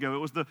days ago. It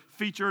was the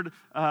featured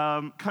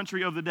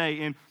country of the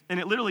day, and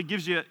it literally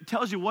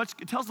tells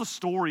the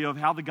story of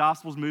how the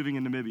gospel's moving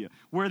in Namibia,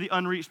 where the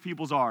unreached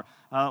peoples are,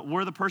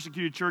 where the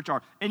persecuted church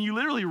are. And you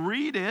literally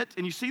read it,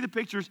 and you see the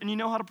pictures, and you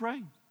know how to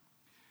pray.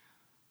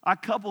 I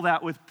couple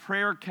that with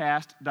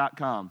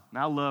prayercast.com.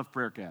 Now, I love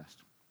Prayercast.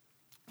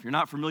 If you're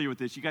not familiar with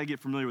this, you got to get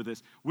familiar with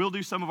this. We'll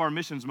do some of our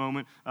missions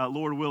moment,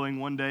 Lord willing,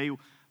 one day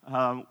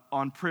on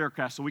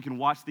Prayercast so we can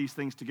watch these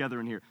things together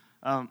in here.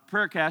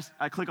 Prayercast,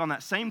 I click on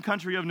that same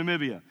country of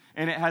Namibia,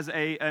 and it has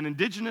an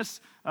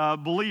indigenous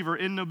believer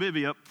in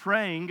Namibia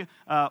praying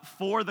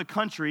for the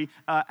country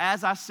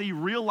as I see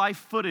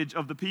real-life footage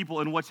of the people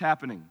and what's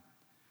happening.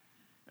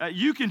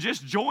 You can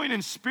just join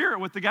in spirit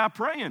with the guy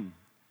praying.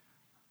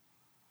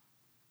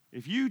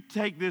 If you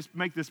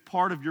make this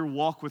part of your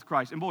walk with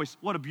Christ, and boys,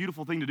 what a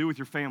beautiful thing to do with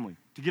your family,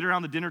 to get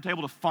around the dinner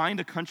table, to find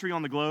a country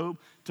on the globe,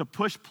 to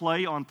push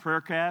play on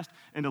Prayercast,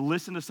 and to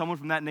listen to someone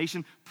from that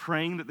nation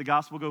praying that the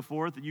gospel go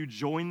forth, that you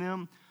join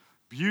them.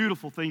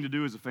 Beautiful thing to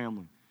do as a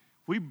family.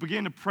 If we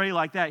begin to pray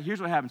like that,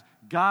 here's what happens.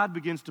 God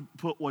begins to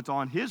put what's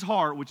on his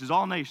heart, which is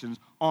all nations,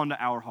 onto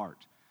our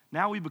heart.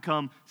 Now we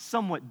become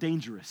somewhat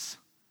dangerous.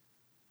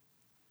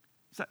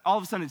 So all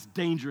of a sudden, it's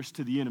dangerous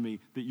to the enemy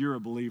that you're a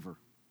believer.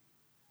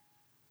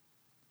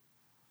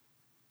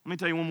 Let me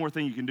tell you one more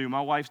thing you can do.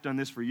 My wife's done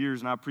this for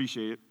years, and I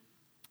appreciate it.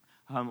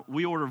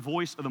 We order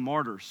Voice of the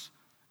Martyrs.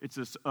 It's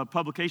a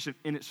publication,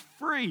 and it's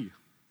free.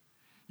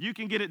 You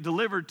can get it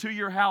delivered to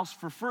your house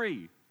for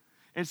free.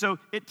 And so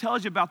it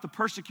tells you about the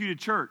persecuted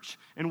church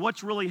and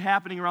what's really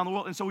happening around the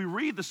world. And so we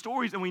read the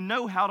stories, and we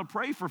know how to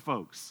pray for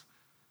folks.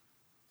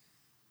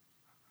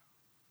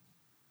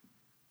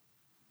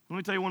 Let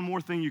me tell you one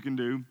more thing you can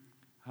do.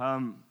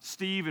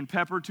 Steve and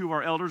Pepper, two of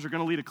our elders, are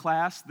going to lead a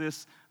class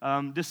this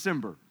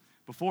December.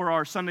 Before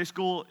our Sunday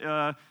school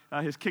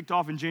has kicked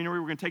off in January,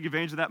 we're going to take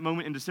advantage of that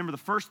moment in December. The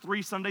first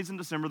 3 Sundays in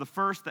December, the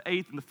 1st, the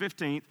 8th, and the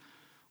 15th,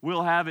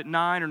 we'll have at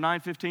 9 or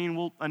 9:15,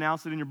 we'll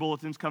announce it in your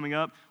bulletins coming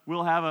up,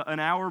 we'll have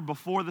an hour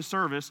before the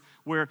service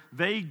where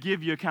they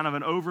give you kind of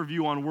an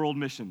overview on world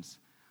missions.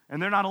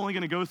 And they're not only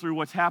going to go through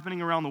what's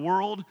happening around the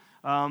world,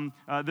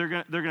 they're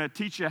going to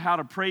teach you how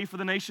to pray for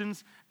the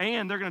nations,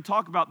 and they're going to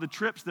talk about the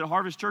trips that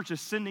Harvest Church is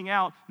sending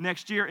out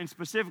next year, and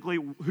specifically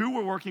who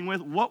we're working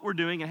with, what we're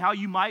doing, and how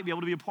you might be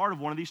able to be a part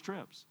of one of these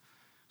trips.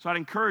 So I'd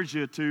encourage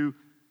you to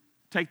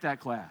take that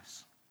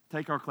class.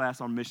 Take our class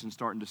on missions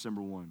starting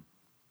December 1.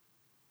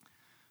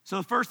 So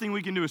the first thing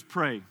we can do is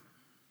pray.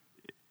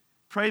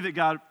 Pray that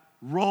God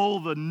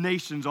roll the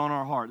nations on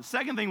our heart. The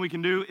second thing we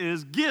can do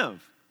is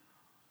give.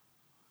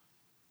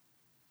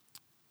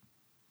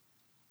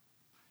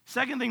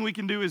 Second thing we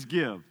can do is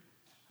give.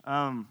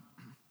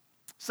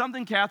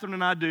 Something Catherine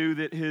and I do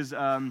that is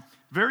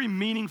very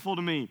meaningful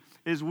to me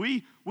is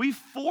we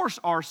force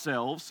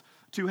ourselves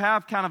to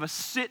have kind of a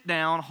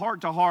sit-down,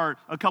 heart-to-heart,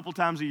 a couple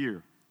times a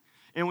year.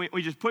 And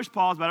we just push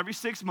pause about every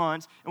 6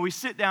 months, and we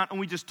sit down and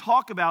we just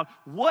talk about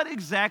what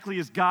exactly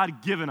has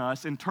God given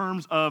us in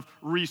terms of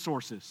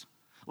resources,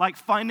 like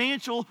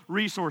financial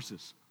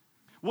resources.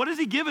 What has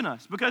he given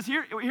us? Because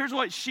here's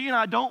what she and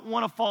I don't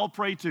want to fall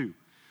prey to.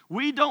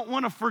 We don't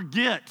want to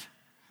forget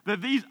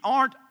that these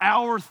aren't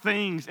our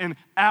things and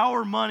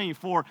our money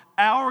for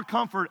our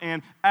comfort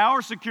and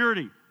our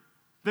security.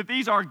 That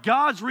these are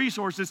God's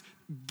resources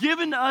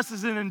given to us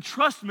as an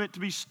entrustment to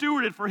be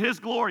stewarded for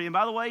his glory. And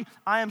by the way,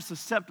 I am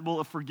susceptible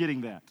of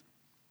forgetting that.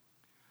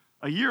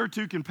 A year or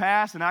two can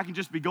pass and I can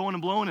just be going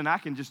and blowing and I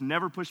can just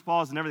never push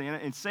pause and everything.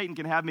 And Satan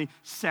can have me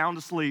sound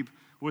asleep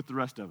with the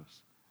rest of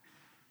us.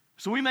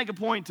 So we make a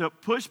point to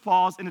push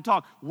pause and to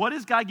talk. What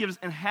does God give us,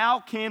 and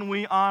how can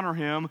we honor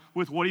him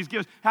with what he's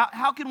given us?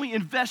 How can we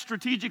invest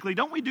strategically?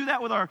 Don't we do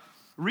that with our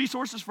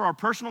resources for our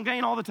personal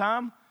gain all the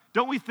time?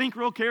 Don't we think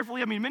real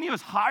carefully? I mean, many of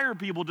us hire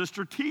people to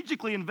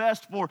strategically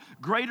invest for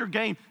greater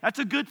gain. That's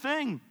a good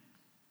thing.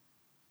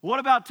 What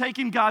about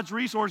taking God's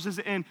resources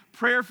and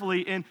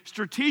prayerfully and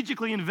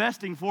strategically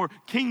investing for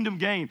kingdom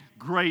gain?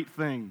 Great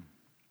thing.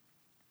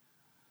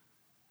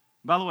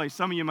 By the way,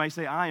 some of you may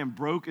say, I am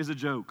broke as a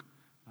joke.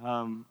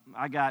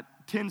 I got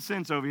 10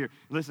 cents over here.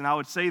 Listen, I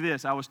would say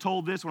this. I was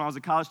told this when I was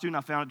a college student.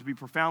 I found it to be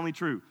profoundly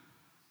true.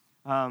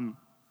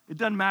 It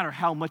doesn't matter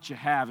how much you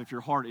have if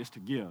your heart is to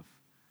give.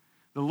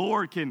 The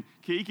Lord can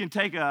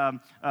take a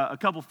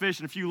couple fish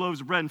and a few loaves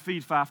of bread and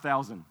feed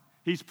 5,000.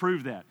 He's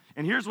proved that.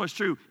 And here's what's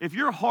true. If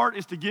your heart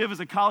is to give as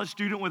a college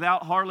student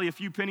without hardly a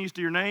few pennies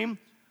to your name,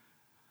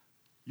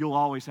 you'll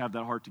always have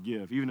that heart to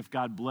give, even if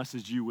God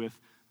blesses you with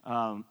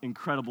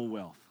incredible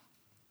wealth.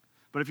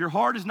 But if your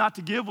heart is not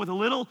to give with a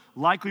little,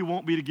 likely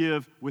won't be to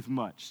give with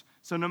much.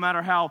 So no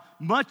matter how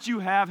much you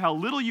have, how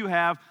little you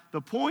have, the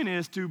point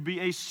is to be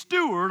a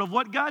steward of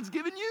what God's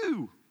given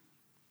you.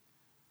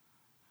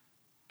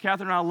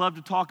 Catherine and I love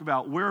to talk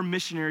about where are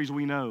missionaries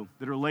we know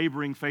that are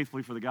laboring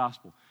faithfully for the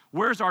gospel.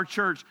 Where's our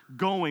church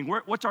going?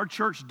 What's our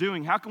church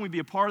doing? How can we be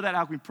a part of that?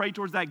 How can we pray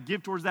towards that,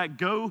 give towards that,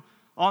 go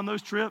on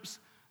those trips?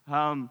 Who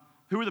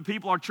are the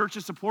people our church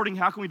is supporting?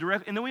 How can we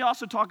direct? And then we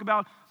also talk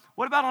about,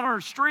 what about on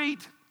our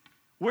street?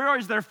 Where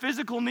is there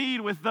physical need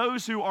with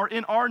those who are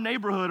in our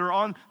neighborhood or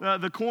on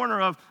the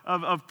corner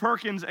of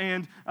Perkins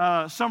and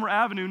Summer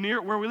Avenue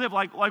near where we live?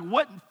 Like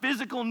what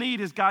physical need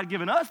has God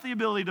given us the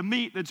ability to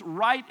meet that's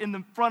right in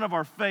the front of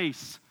our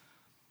face?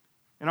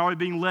 And are we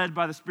being led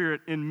by the Spirit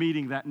in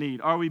meeting that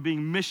need? Are we being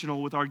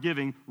missional with our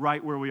giving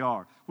right where we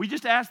are? We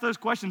just ask those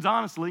questions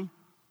honestly.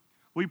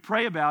 We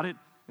pray about it,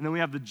 and then we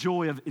have the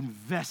joy of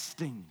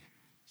investing.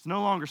 It's no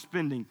longer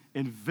spending,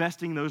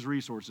 investing those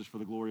resources for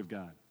the glory of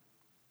God.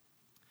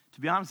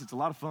 To be honest, it's a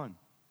lot of fun.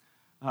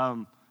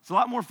 It's a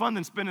lot more fun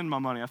than spending my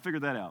money. I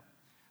figured that out.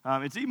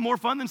 It's even more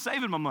fun than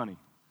saving my money.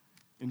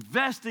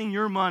 Investing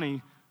your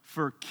money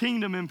for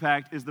kingdom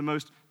impact is the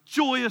most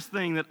joyous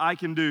thing that I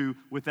can do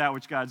with that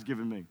which God's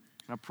given me.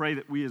 And I pray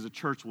that we as a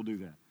church will do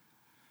that.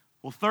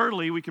 Well,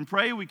 thirdly, we can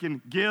pray, we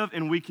can give,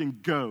 and we can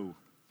go.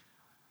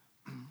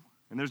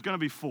 And there's going to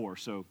be 4,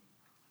 so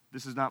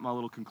this is not my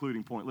little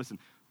concluding point. Listen,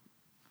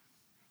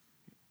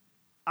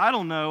 I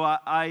don't know.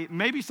 I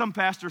maybe some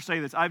pastors say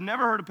this. I've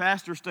never heard a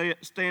pastor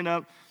stand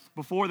up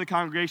before the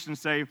congregation and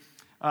say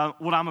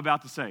what I'm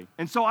about to say.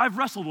 And so I've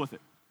wrestled with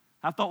it.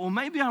 I thought, well,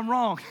 maybe I'm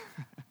wrong.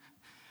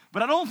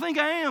 But I don't think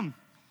I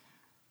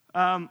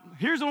am.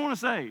 Here's what I want to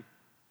say.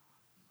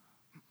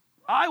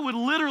 I would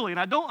literally, and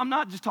I'm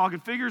not just talking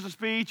figures of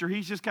speech or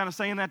he's just kind of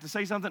saying that to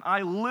say something.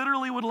 I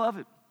literally would love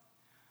it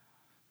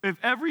if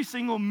every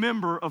single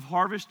member of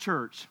Harvest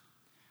Church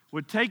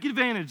would take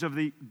advantage of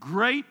the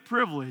great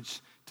privilege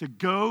to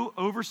go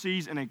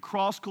overseas in a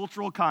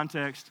cross-cultural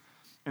context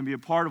and be a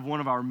part of one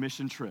of our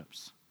mission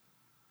trips.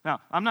 Now,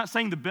 I'm not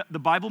saying the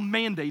Bible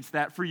mandates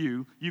that for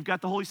you. You've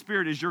got the Holy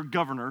Spirit as your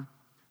governor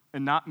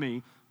and not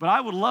me. But I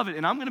would love it,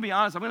 and I'm going to be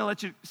honest. I'm going to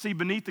let you see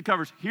beneath the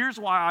covers. Here's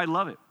why I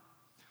love it.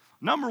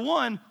 Number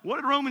 1, what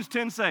did Romans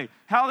 10 say?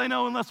 How they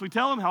know unless we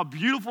tell them? How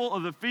beautiful are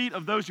the feet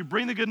of those who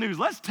bring the good news.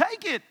 Let's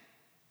take it.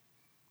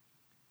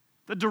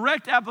 The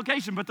direct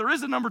application, but there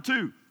is a number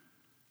 2.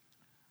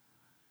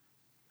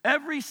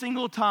 Every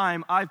single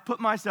time I've put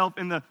myself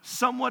in the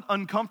somewhat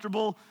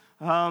uncomfortable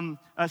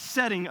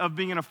setting of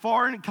being in a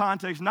foreign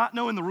context, not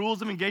knowing the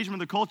rules of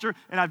engagement of the culture,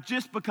 and I've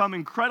just become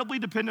incredibly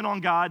dependent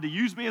on God to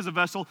use me as a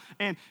vessel.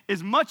 And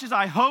as much as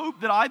I hope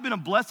that I've been a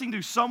blessing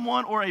to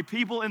someone or a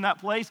people in that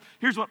place,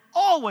 here's what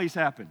always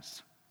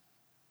happens.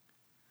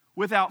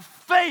 Without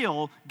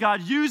fail,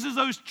 God uses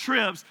those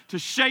trips to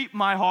shape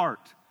my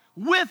heart.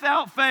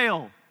 Without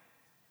fail.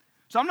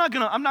 So I'm not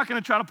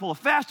gonna try to pull a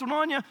fast one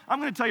on you. I'm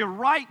gonna tell you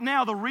right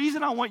now, the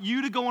reason I want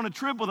you to go on a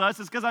trip with us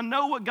is because I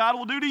know what God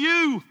will do to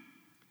you.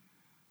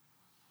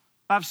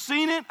 I've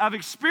seen it, I've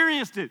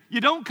experienced it.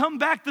 You don't come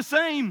back the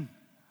same.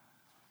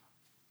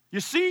 You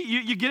see,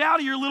 you get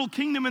out of your little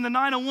kingdom in the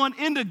 901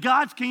 into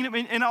God's kingdom,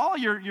 and all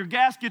your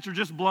gaskets are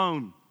just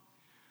blown.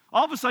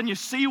 All of a sudden, you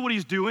see what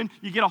he's doing.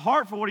 You get a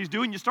heart for what he's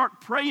doing. You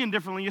start praying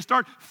differently. You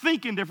start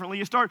thinking differently.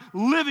 You start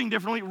living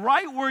differently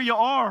right where you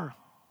are.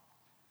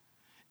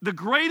 The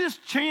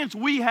greatest chance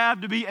we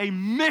have to be a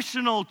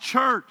missional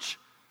church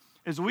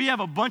is we have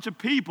a bunch of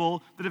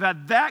people that have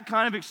had that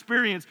kind of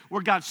experience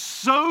where God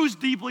sows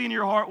deeply in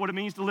your heart what it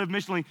means to live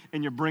missionally,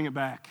 and you bring it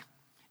back,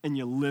 and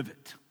you live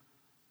it.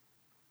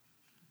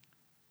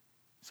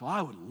 So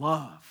I would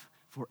love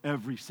for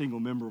every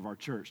single member of our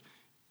church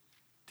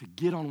to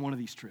get on one of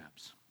these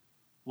trips.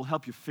 We'll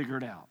help you figure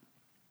it out.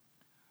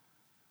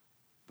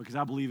 Because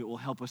I believe it will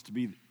help us to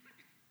be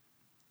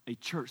a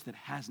church that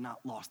has not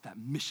lost that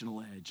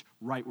missional edge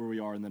right where we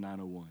are in the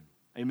 901.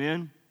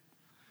 Amen?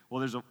 Well,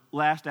 there's a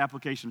last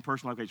application,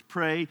 personal application.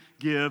 Pray,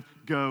 give,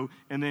 go.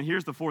 And then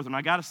here's the 4th one.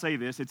 I got to say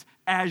this. It's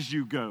as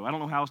you go. I don't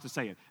know how else to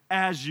say it.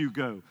 As you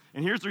go.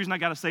 And here's the reason I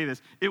got to say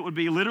this. It would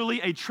be literally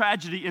a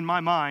tragedy in my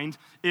mind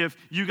if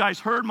you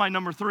guys heard my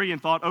number 3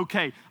 and thought,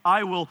 okay,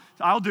 I'll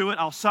do it.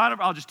 I'll sign up.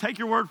 I'll just take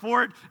your word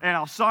for it, and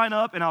I'll sign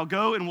up, and I'll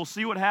go, and we'll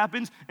see what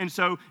happens. And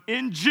so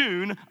in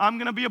June, I'm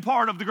going to be a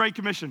part of the Great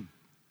Commission.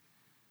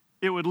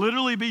 It would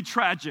literally be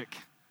tragic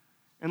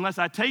unless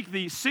I take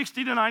the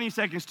 60 to 90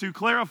 seconds to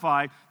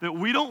clarify that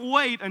we don't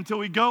wait until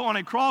we go on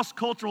a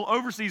cross-cultural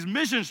overseas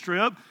missions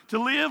trip to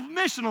live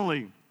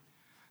missionally.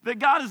 That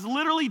God has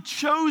literally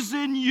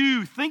chosen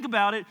you, think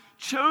about it,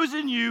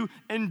 chosen you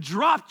and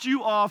dropped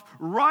you off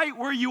right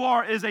where you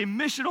are as a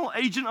missional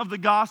agent of the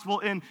gospel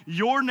in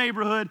your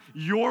neighborhood,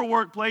 your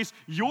workplace,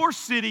 your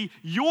city,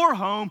 your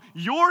home,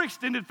 your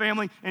extended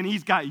family, and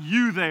He's got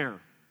you there.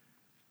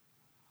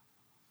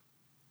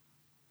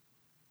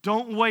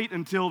 Don't wait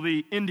until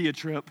the India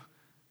trip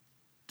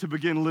to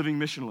begin living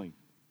missionally.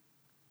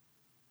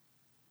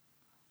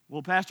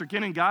 Well, Pastor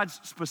Kenan, God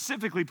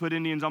specifically put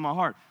Indians on my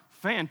heart.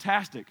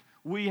 Fantastic.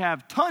 We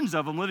have tons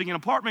of them living in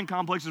apartment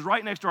complexes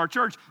right next to our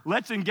church.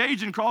 Let's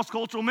engage in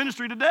cross-cultural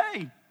ministry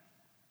today.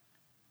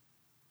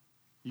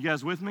 You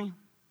guys with me?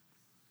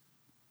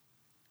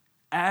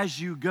 As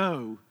you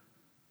go,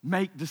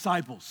 make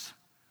disciples.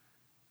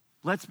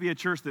 Let's be a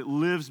church that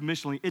lives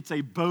missionally. It's a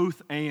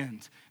both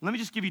and. Let me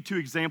just give you 2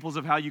 examples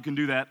of how you can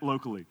do that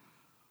locally.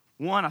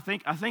 One, I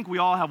think we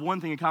all have one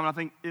thing in common. I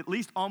think at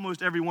least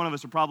almost every one of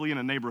us are probably in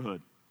a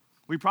neighborhood.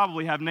 We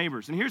probably have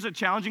neighbors. And here's a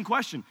challenging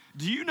question.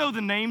 Do you know the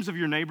names of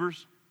your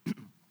neighbors?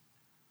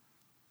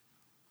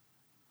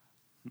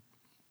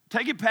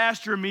 Take it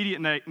past your immediate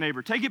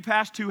neighbor. Take it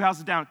past 2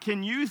 houses down.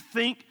 Can you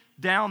think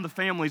down the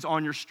families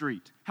on your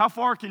street? How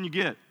far can you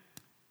get?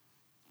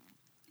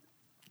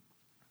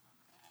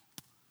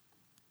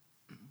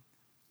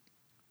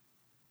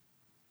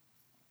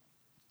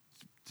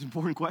 It's an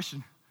important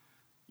question.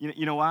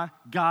 You know why?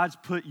 God's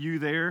put you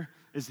there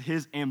as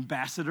His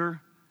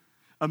ambassador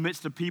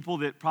amidst the people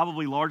that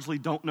probably largely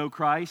don't know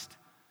Christ,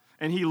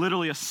 and He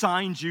literally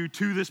assigned you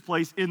to this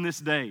place in this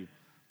day.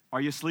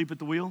 Are you asleep at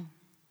the wheel?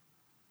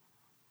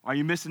 Are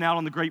you missing out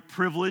on the great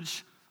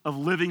privilege of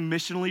living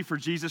missionally for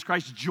Jesus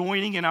Christ,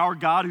 joining in our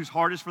God whose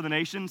heart is for the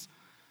nations?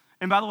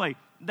 And by the way,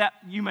 that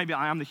you may be,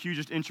 I'm the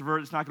hugest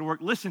introvert, it's not going to work.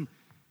 Listen,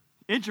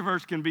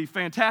 introverts can be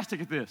fantastic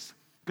at this,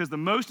 because the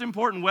most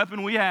important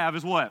weapon we have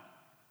is what?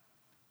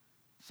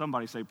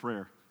 Somebody say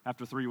prayer.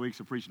 After 3 weeks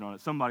of preaching on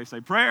it, somebody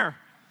say prayer.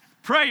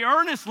 Pray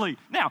earnestly.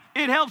 Now,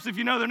 it helps if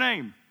you know their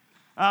name.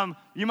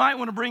 You might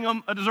want to bring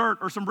them a dessert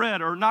or some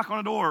bread or knock on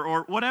a door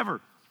or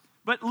whatever.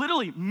 But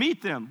literally,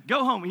 meet them.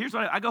 Go home. Here's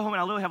what I go home and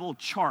I literally have a little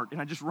chart and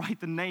I just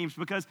write the names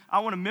because I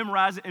want to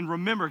memorize it and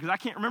remember, because I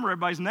can't remember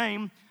everybody's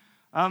name.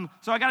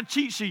 So I got a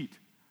cheat sheet.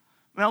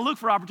 And I look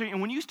for opportunity.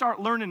 And when you start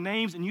learning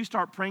names and you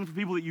start praying for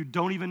people that you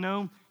don't even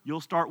know,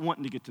 you'll start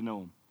wanting to get to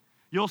know them.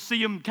 You'll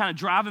see them kind of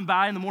driving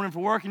by in the morning for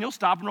work and you'll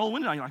stop and roll the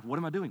window down. You're like, what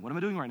am I doing? What am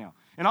I doing right now?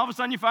 And all of a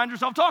sudden you find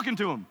yourself talking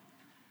to them.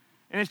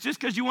 And it's just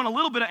because you want a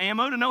little bit of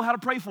ammo to know how to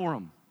pray for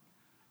them.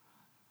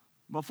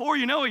 Before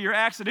you know it, you're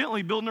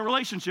accidentally building a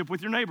relationship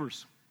with your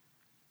neighbors.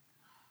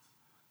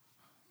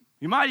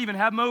 You might even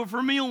have them over for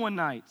a meal one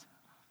night.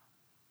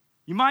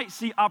 You might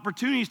see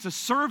opportunities to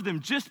serve them,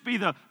 just be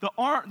the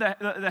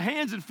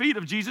hands and feet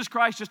of Jesus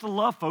Christ, just to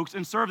love folks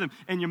and serve them.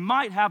 And you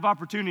might have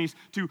opportunities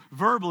to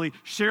verbally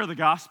share the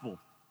gospel.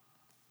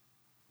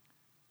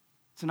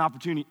 It's an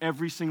opportunity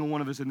every single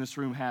one of us in this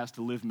room has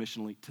to live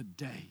missionally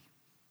today.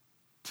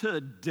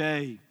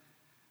 Today.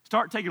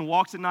 Start taking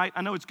walks at night.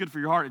 I know it's good for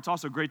your heart. It's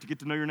also great to get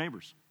to know your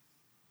neighbors.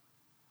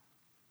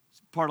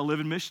 It's part of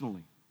living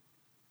missionally.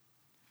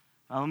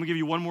 Let me give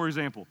you one more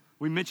example.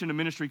 We mentioned a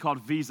ministry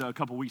called Visa a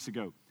couple weeks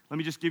ago. Let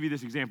me just give you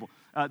this example.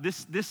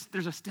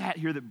 There's a stat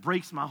here that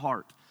breaks my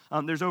heart.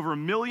 There's over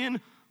 1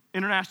 million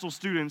international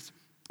students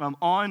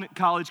on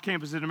college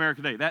campuses in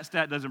America today. That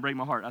stat doesn't break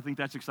my heart. I think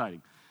that's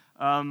exciting.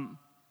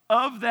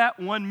 Of that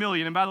 1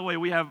 million, and by the way,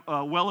 we have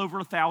well over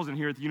 1,000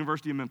 here at the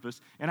University of Memphis,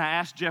 and I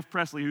asked Jeff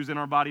Presley, who's in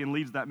our body and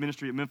leads that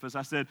ministry at Memphis,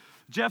 I said,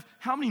 Jeff,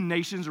 how many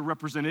nations are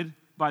represented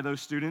by those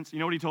students? You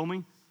know what he told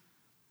me?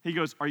 He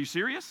goes, are you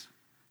serious?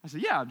 I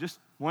said, yeah, I'm just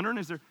wondering,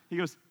 is there? He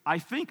goes, I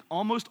think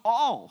almost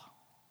all.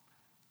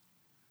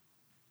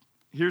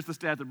 Here's the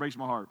stat that breaks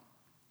my heart.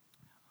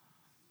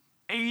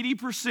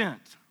 80%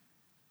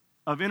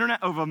 of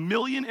 1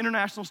 million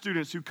international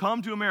students who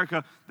come to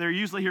America, they're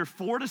usually here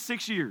 4 to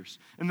 6 years,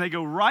 and they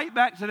go right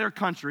back to their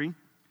country,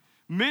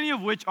 many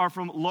of which are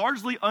from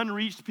largely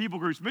unreached people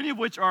groups, many of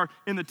which are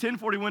in the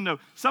 1040 window,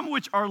 some of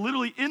which are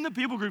literally in the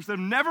people groups that have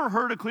never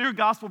heard a clear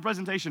gospel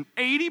presentation.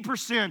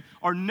 80%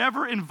 are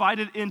never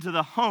invited into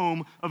the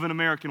home of an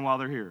American while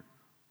they're here.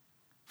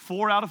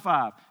 4 out of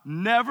 5,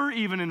 never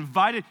even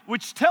invited,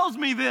 which tells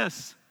me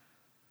this: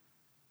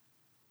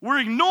 we're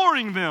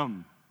ignoring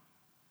them.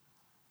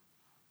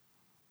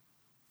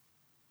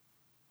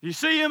 You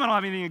see him, I don't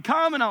have anything in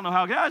common, I don't know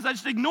how, guys, I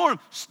just ignore him.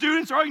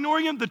 Students are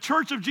ignoring him. The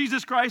church of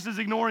Jesus Christ is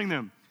ignoring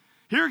them.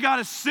 Here God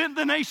has sent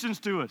the nations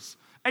to us.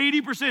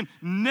 80%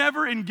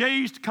 never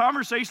engaged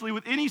conversationally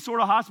with any sort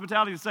of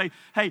hospitality to say,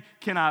 hey,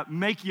 can I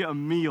make you a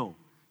meal?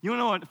 You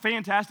know a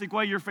fantastic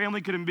way your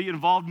family could be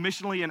involved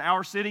missionally in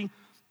our city?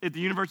 At the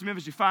University of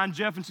Memphis, you find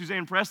Jeff and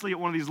Suzanne Presley at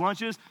one of these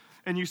lunches,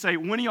 and you say,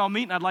 when are y'all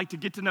meeting? I'd like to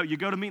get to know you.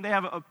 Go to meet. They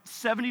have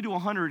 70 to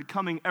 100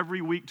 coming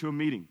every week to a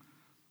meeting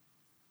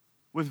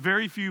with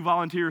very few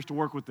volunteers to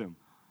work with them.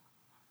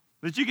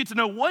 That you get to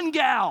know one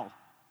gal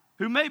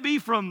who may be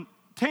from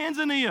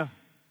Tanzania,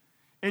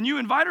 and you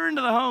invite her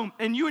into the home,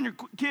 and you and your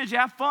kids, you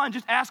have fun,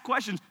 just ask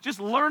questions, just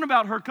learn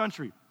about her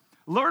country,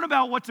 learn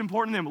about what's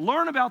important to them,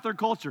 learn about their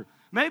culture.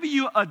 Maybe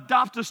you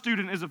adopt a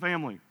student as a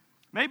family.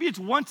 Maybe it's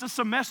once a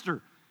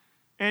semester,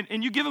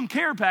 and you give them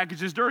care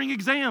packages during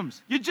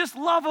exams. You just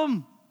love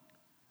them.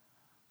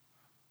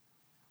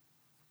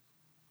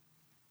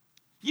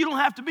 You don't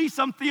have to be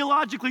some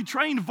theologically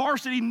trained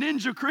varsity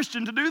ninja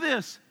Christian to do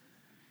this.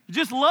 You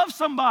just love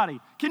somebody.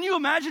 Can you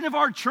imagine if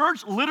our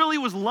church literally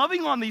was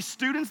loving on these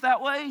students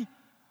that way?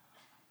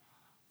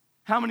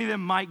 How many of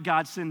them might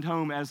God send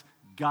home as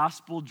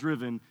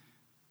gospel-driven,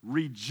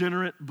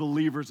 regenerate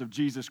believers of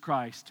Jesus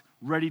Christ,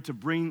 ready to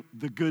bring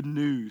the good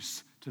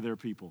news to their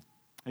people?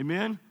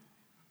 Amen?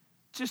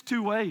 Just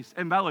two ways.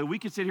 And by the way, we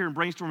could sit here and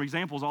brainstorm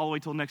examples all the way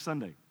till next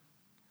Sunday.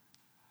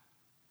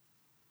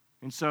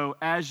 And so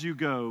as you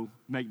go,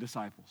 make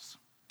disciples.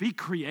 Be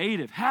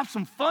creative. Have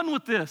some fun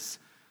with this.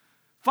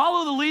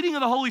 Follow the leading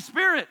of the Holy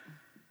Spirit.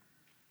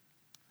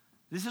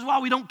 This is why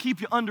we don't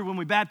keep you under when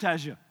we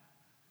baptize you,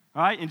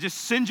 all right, and just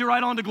send you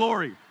right on to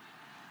glory.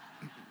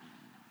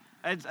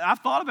 I've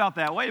thought about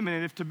that. Wait a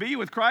minute, if to be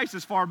with Christ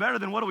is far better,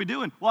 then what are we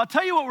doing? Well, I'll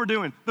tell you what we're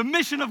doing. The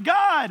mission of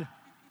God.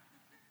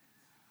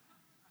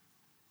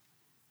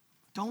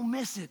 Don't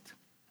miss it.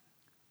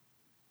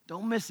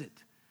 Don't miss it.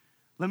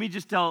 Let me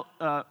just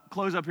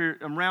close up here.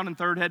 I'm rounding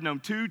third, heading home.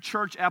 2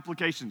 church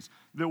applications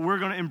that we're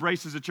going to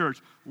embrace as a church.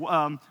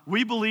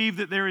 We believe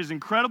that there is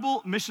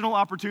incredible missional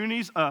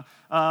opportunities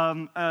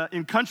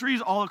in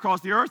countries all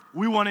across the earth.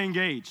 We want to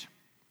engage.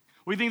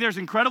 We think there's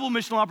incredible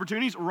missional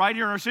opportunities right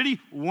here in our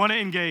city. Want to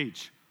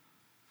engage.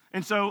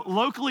 And so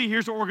locally,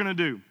 here's what we're going to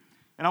do.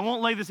 And I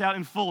won't lay this out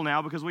in full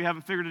now because we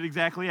haven't figured it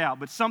exactly out,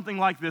 but something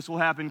like this will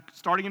happen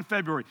starting in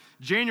February.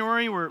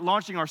 January, we're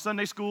launching our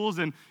Sunday schools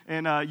and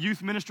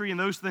youth ministry and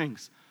those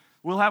things.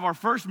 We'll have our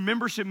first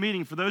membership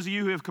meeting for those of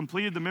you who have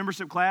completed the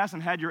membership class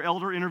and had your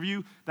elder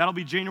interview. That'll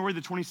be January the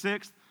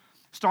 26th.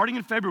 Starting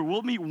in February,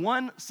 we'll meet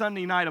one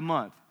Sunday night a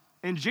month.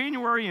 In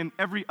January and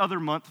every other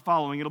month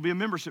following, it'll be a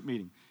membership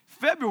meeting.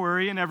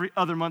 February and every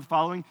other month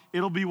following,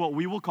 it'll be what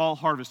we will call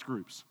harvest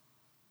groups.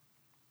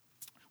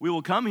 We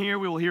will come here,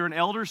 we will hear an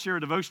elder share a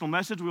devotional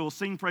message, we will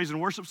sing praise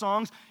and worship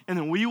songs, and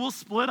then we will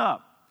split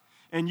up.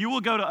 And you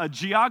will go to a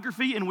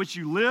geography in which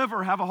you live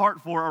or have a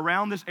heart for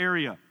around this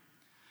area,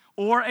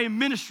 or a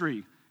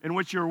ministry in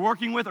which you're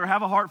working with or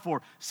have a heart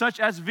for, such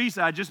as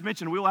Visa. I just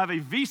mentioned we will have a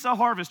Visa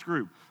harvest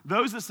group.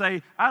 Those that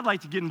say, I'd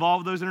like to get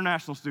involved with those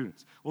international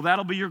students. Well,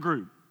 that'll be your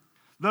group.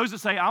 Those that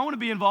say, I want to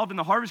be involved in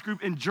the harvest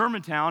group in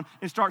Germantown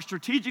and start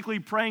strategically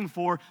praying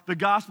for the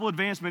gospel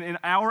advancement in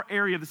our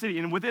area of the city.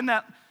 And within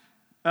that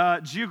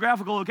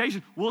geographical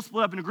location, we'll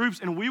split up into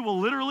groups, and we will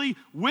literally,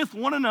 with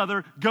one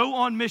another, go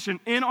on mission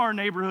in our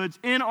neighborhoods,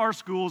 in our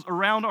schools,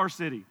 around our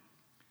city.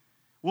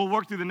 We'll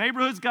work through the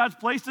neighborhoods God's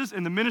placed us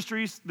and the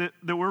ministries that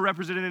we're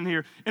represented in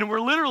here. And we're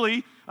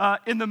literally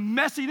in the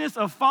messiness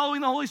of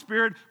following the Holy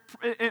Spirit.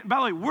 By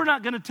the way, we're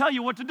not going to tell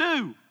you what to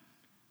do.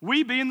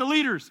 We being the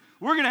leaders,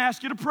 we're going to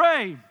ask you to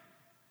pray.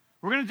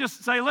 We're going to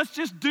just say, let's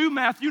just do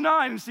Matthew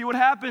 9 and see what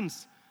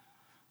happens.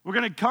 We're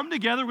going to come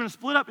together, we're going to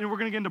split up, and we're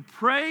going to begin to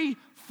pray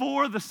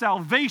for the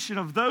salvation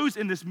of those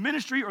in this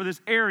ministry or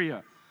this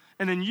area.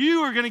 And then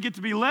you are going to get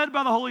to be led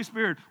by the Holy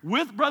Spirit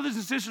with brothers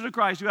and sisters of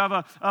Christ who have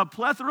a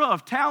plethora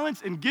of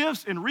talents and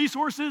gifts and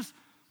resources.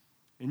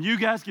 And you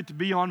guys get to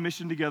be on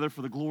mission together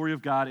for the glory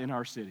of God in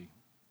our city.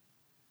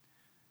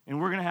 And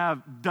we're going to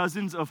have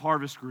dozens of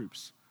harvest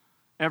groups.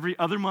 Every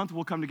other month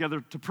we'll come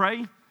together to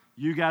pray.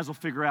 You guys will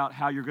figure out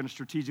how you're going to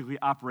strategically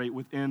operate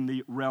within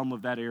the realm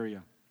of that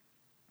area.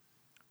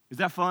 Is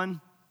that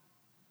fun?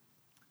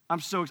 By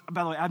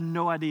the way, I have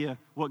no idea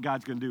what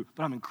God's going to do,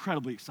 but I'm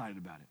incredibly excited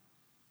about it.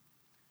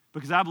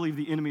 Because I believe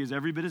the enemy is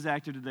every bit as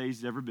active today as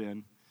he's ever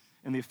been,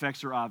 and the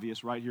effects are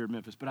obvious right here in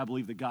Memphis, but I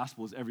believe the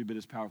gospel is every bit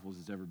as powerful as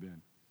it's ever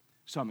been.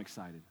 So I'm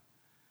excited.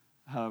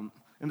 And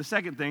the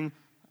second thing,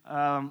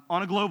 on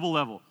a global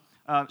level,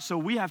 so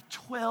we have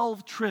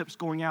 12 trips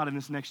going out in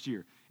this next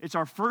year. It's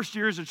our first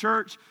year as a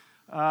church,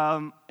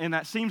 and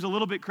that seems a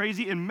little bit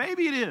crazy, and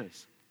maybe it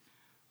is.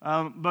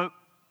 But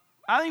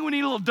I think we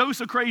need a little dose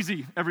of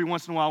crazy every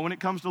once in a while when it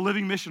comes to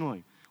living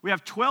missionally. We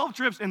have 12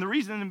 trips, and the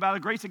reason, and by the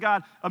grace of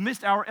God,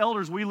 amidst our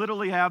elders, we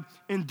literally have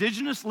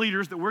indigenous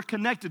leaders that we're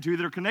connected to,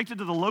 that are connected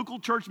to the local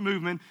church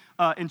movement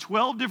in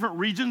 12 different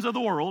regions of the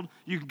world.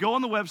 You can go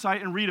on the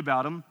website and read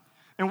about them.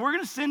 And we're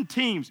going to send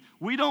teams.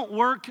 We don't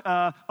work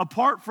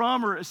apart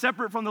from or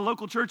separate from the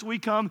local church. We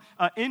come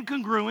in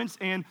congruence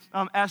and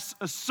as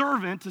a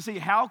servant to see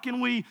how can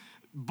we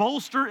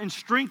bolster and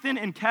strengthen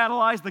and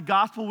catalyze the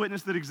gospel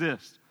witness that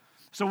exists.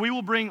 So we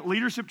will bring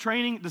leadership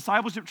training,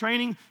 discipleship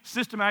training,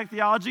 systematic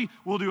theology.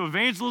 We'll do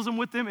evangelism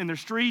with them in their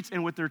streets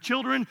and with their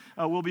children.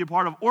 We'll be a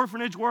part of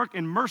orphanage work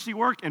and mercy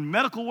work and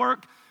medical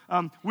work.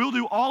 We'll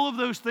do all of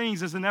those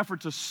things as an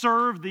effort to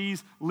serve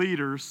these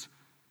leaders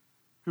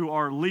who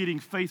are leading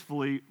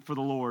faithfully for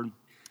the Lord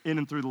in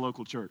and through the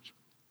local church.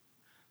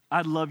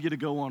 I'd love you to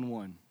go on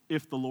one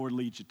if the Lord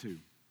leads you to.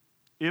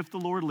 If the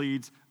Lord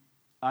leads,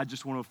 I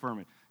just want to affirm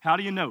it. How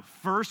do you know?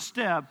 First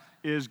step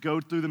is go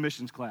through the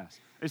missions class.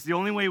 It's the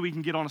only way we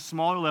can get on a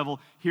smaller level.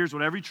 Here's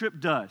what every trip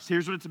does.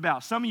 Here's what it's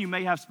about. Some of you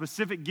may have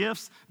specific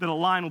gifts that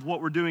align with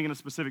what we're doing in a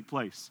specific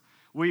place.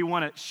 We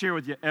want to share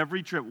with you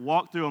every trip,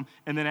 walk through them,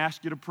 and then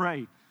ask you to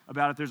pray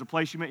about if there's a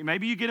place you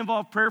maybe you get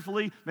involved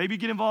prayerfully, maybe you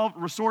get involved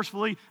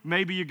resourcefully,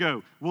 maybe you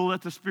go. We'll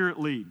let the Spirit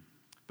lead.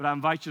 But I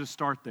invite you to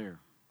start there.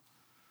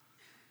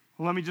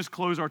 Well, let me just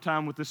close our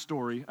time with this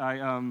story.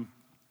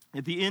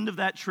 At the end of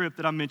that trip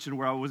that I mentioned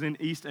where I was in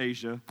East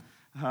Asia,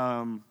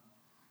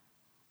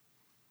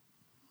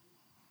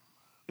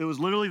 it was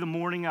literally the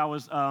morning I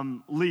was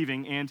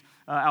leaving, and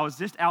I was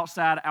just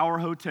outside our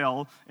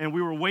hotel, and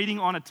we were waiting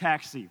on a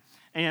taxi.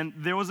 And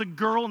there was a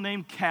girl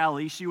named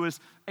Callie. She was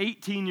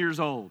 18 years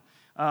old.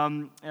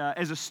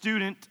 As a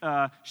student,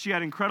 she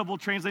had incredible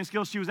translating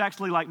skills. She was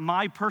actually like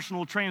my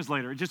personal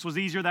translator. It just was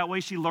easier that way.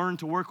 She learned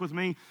to work with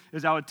me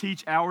as I would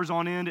teach hours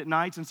on end at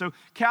nights. And so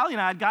Callie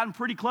and I had gotten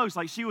pretty close.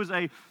 Like she was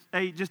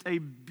just a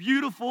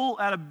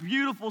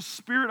beautiful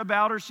spirit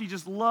about her. She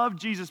just loved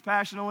Jesus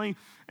passionately.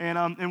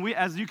 And we,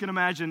 as you can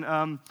imagine,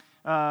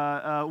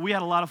 we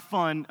had a lot of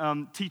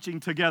fun teaching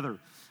together.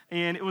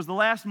 And it was the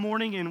last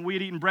morning, and we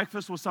had eaten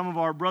breakfast with some of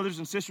our brothers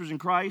and sisters in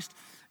Christ.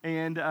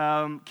 And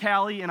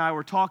Callie and I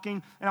were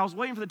talking, and I was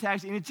waiting for the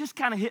taxi, and it just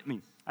kind of hit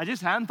me. I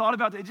just hadn't thought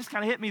about it. It just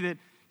kind of hit me that,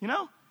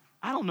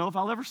 I don't know if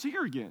I'll ever see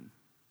her again.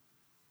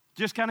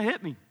 Just kind of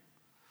hit me.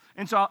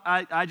 And so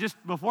I just,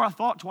 before I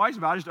thought twice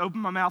about it, I just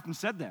opened my mouth and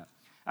said that.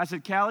 I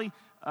said, Callie,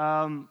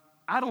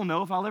 I don't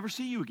know if I'll ever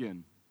see you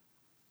again.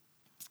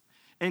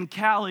 And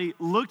Callie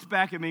looked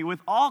back at me with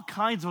all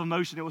kinds of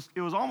emotion.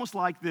 It was almost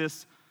like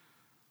this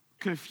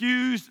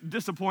confused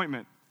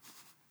disappointment.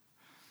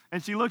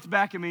 And she looked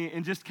back at me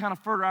and just kind of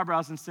furrowed her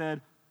eyebrows and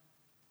said,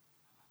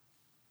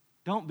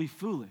 don't be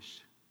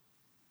foolish.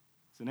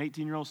 It's an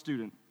 18-year-old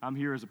student. I'm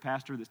here as a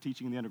pastor that's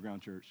teaching in the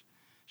underground church.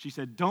 She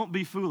said, don't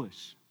be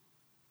foolish.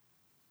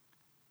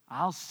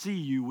 I'll see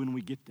you when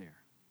we get there.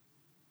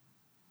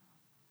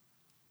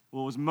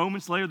 Well, it was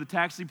moments later, the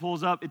taxi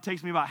pulls up. It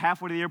takes me about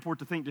halfway to the airport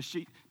to think, does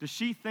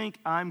she think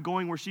I'm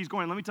going where she's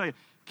going? Let me tell you,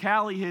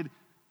 Callie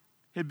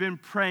had been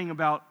praying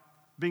about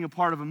being a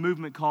part of a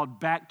movement called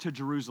Back to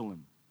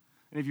Jerusalem.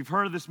 And if you've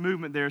heard of this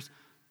movement, there's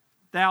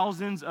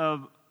thousands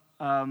of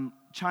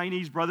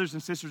Chinese brothers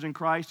and sisters in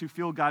Christ who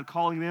feel God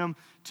calling them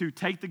to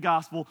take the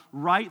gospel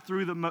right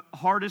through the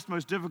hardest,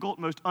 most difficult,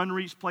 most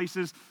unreached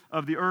places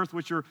of the earth,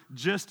 which are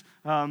just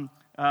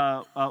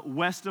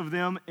west of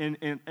them,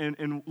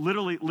 and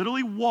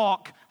literally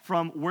walk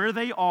from where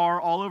they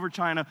are all over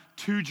China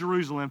to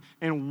Jerusalem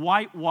and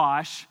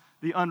whitewash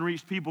the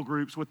unreached people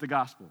groups with the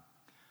gospel.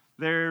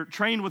 They're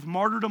trained with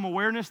martyrdom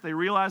awareness. They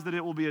realize that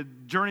it will be a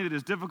journey that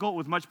is difficult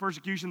with much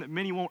persecution, that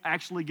many won't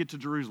actually get to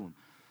Jerusalem.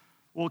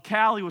 Well,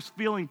 Callie was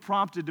feeling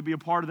prompted to be a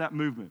part of that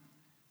movement.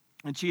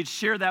 And she had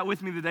shared that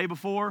with me the day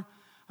before.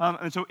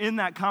 And so in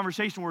that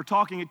conversation, we're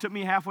talking, it took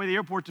me halfway to the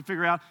airport to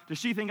figure out, does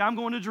she think I'm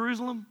going to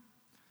Jerusalem?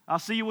 I'll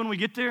see you when we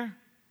get there.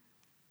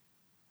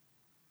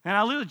 And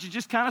I literally,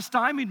 just kind of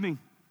stymied me.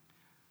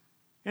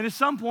 And at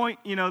some point,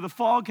 the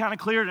fog kind of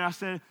cleared, and I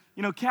said,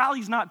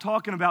 Callie's not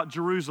talking about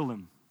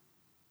Jerusalem.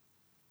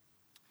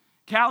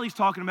 Callie's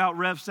talking about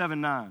Rev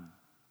 7:9.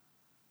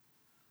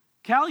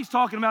 Callie's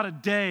talking about a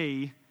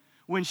day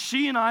when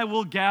she and I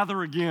will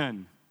gather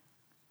again.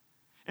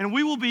 And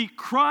we will be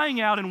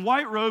crying out in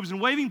white robes and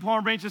waving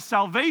palm branches,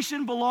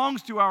 salvation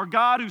belongs to our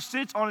God who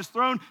sits on his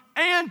throne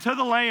and to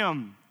the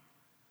Lamb.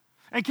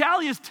 And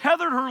Callie has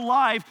tethered her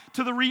life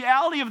to the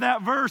reality of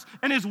that verse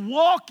and is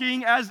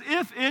walking as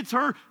if it's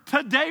her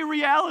today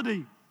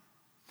reality.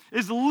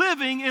 Is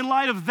living in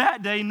light of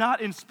that day, not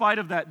in spite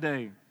of that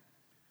day.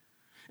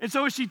 And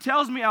so as she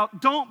tells me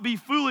out, don't be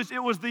foolish, it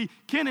was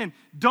Kenan,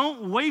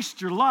 don't waste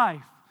your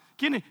life.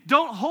 Kenan,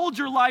 don't hold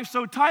your life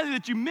so tightly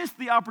that you miss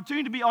the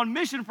opportunity to be on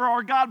mission for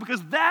our God,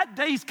 because that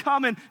day's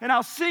coming and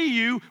I'll see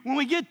you when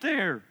we get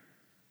there.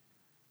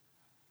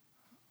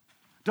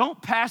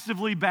 Don't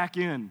passively back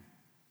in.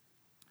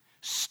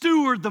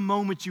 Steward the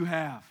moment you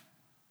have.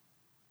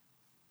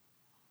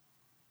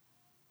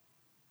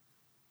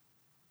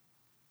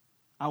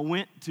 I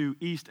went to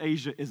East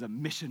Asia as a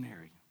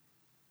missionary.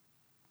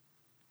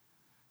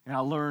 And I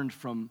learned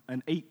from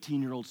an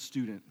 18-year-old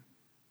student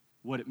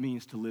what it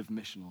means to live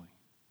missionally.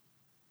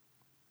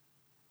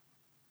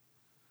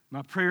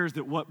 My prayer is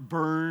that what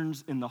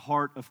burns in the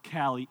heart of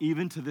Callie,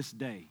 even to this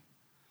day,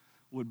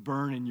 would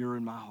burn in your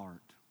and my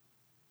heart.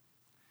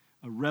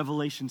 A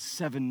Revelation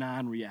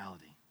 7:9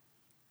 reality.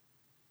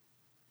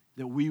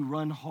 That we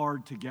run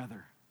hard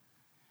together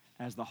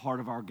as the heart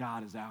of our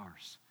God is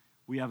ours.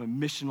 We have a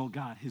missional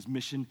God. His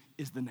mission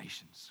is the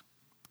nations.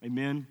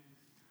 Amen.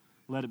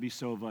 Let it be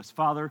so of us.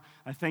 Father,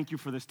 I thank you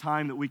for this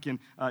time that we can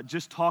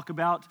just talk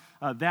about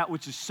that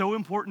which is so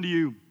important to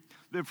you.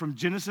 That from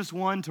Genesis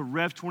 1 to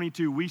Rev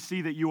 22, we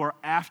see that you are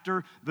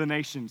after the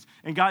nations.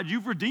 And God,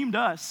 you've redeemed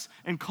us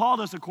and called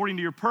us according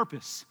to your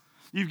purpose.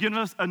 You've given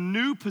us a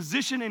new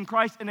position in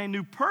Christ and a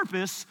new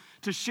purpose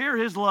to share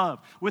his love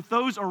with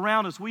those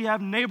around us. We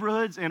have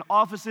neighborhoods and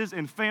offices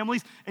and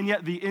families, and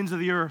yet the ends of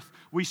the earth.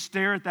 We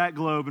stare at that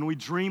globe and we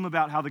dream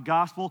about how the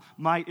gospel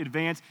might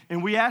advance.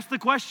 And we ask the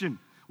question,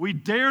 we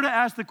dare to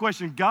ask the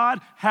question, God,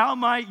 how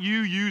might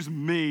you use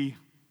me?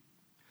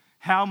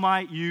 How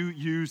might you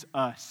use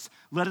us?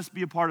 Let us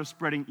be a part of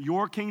spreading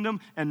your kingdom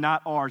and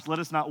not ours. Let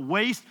us not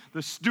waste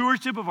the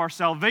stewardship of our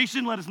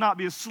salvation. Let us not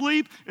be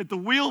asleep at the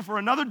wheel for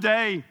another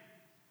day.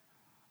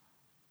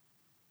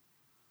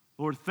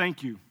 Lord,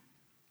 thank you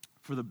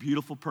for the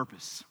beautiful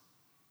purpose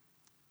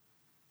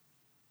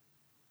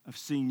of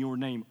seeing your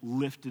name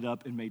lifted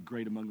up and made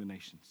great among the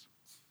nations.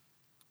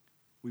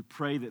 We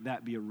pray that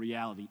that be a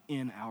reality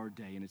in our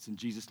day, and it's in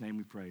Jesus' name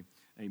we pray.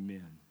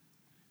 Amen.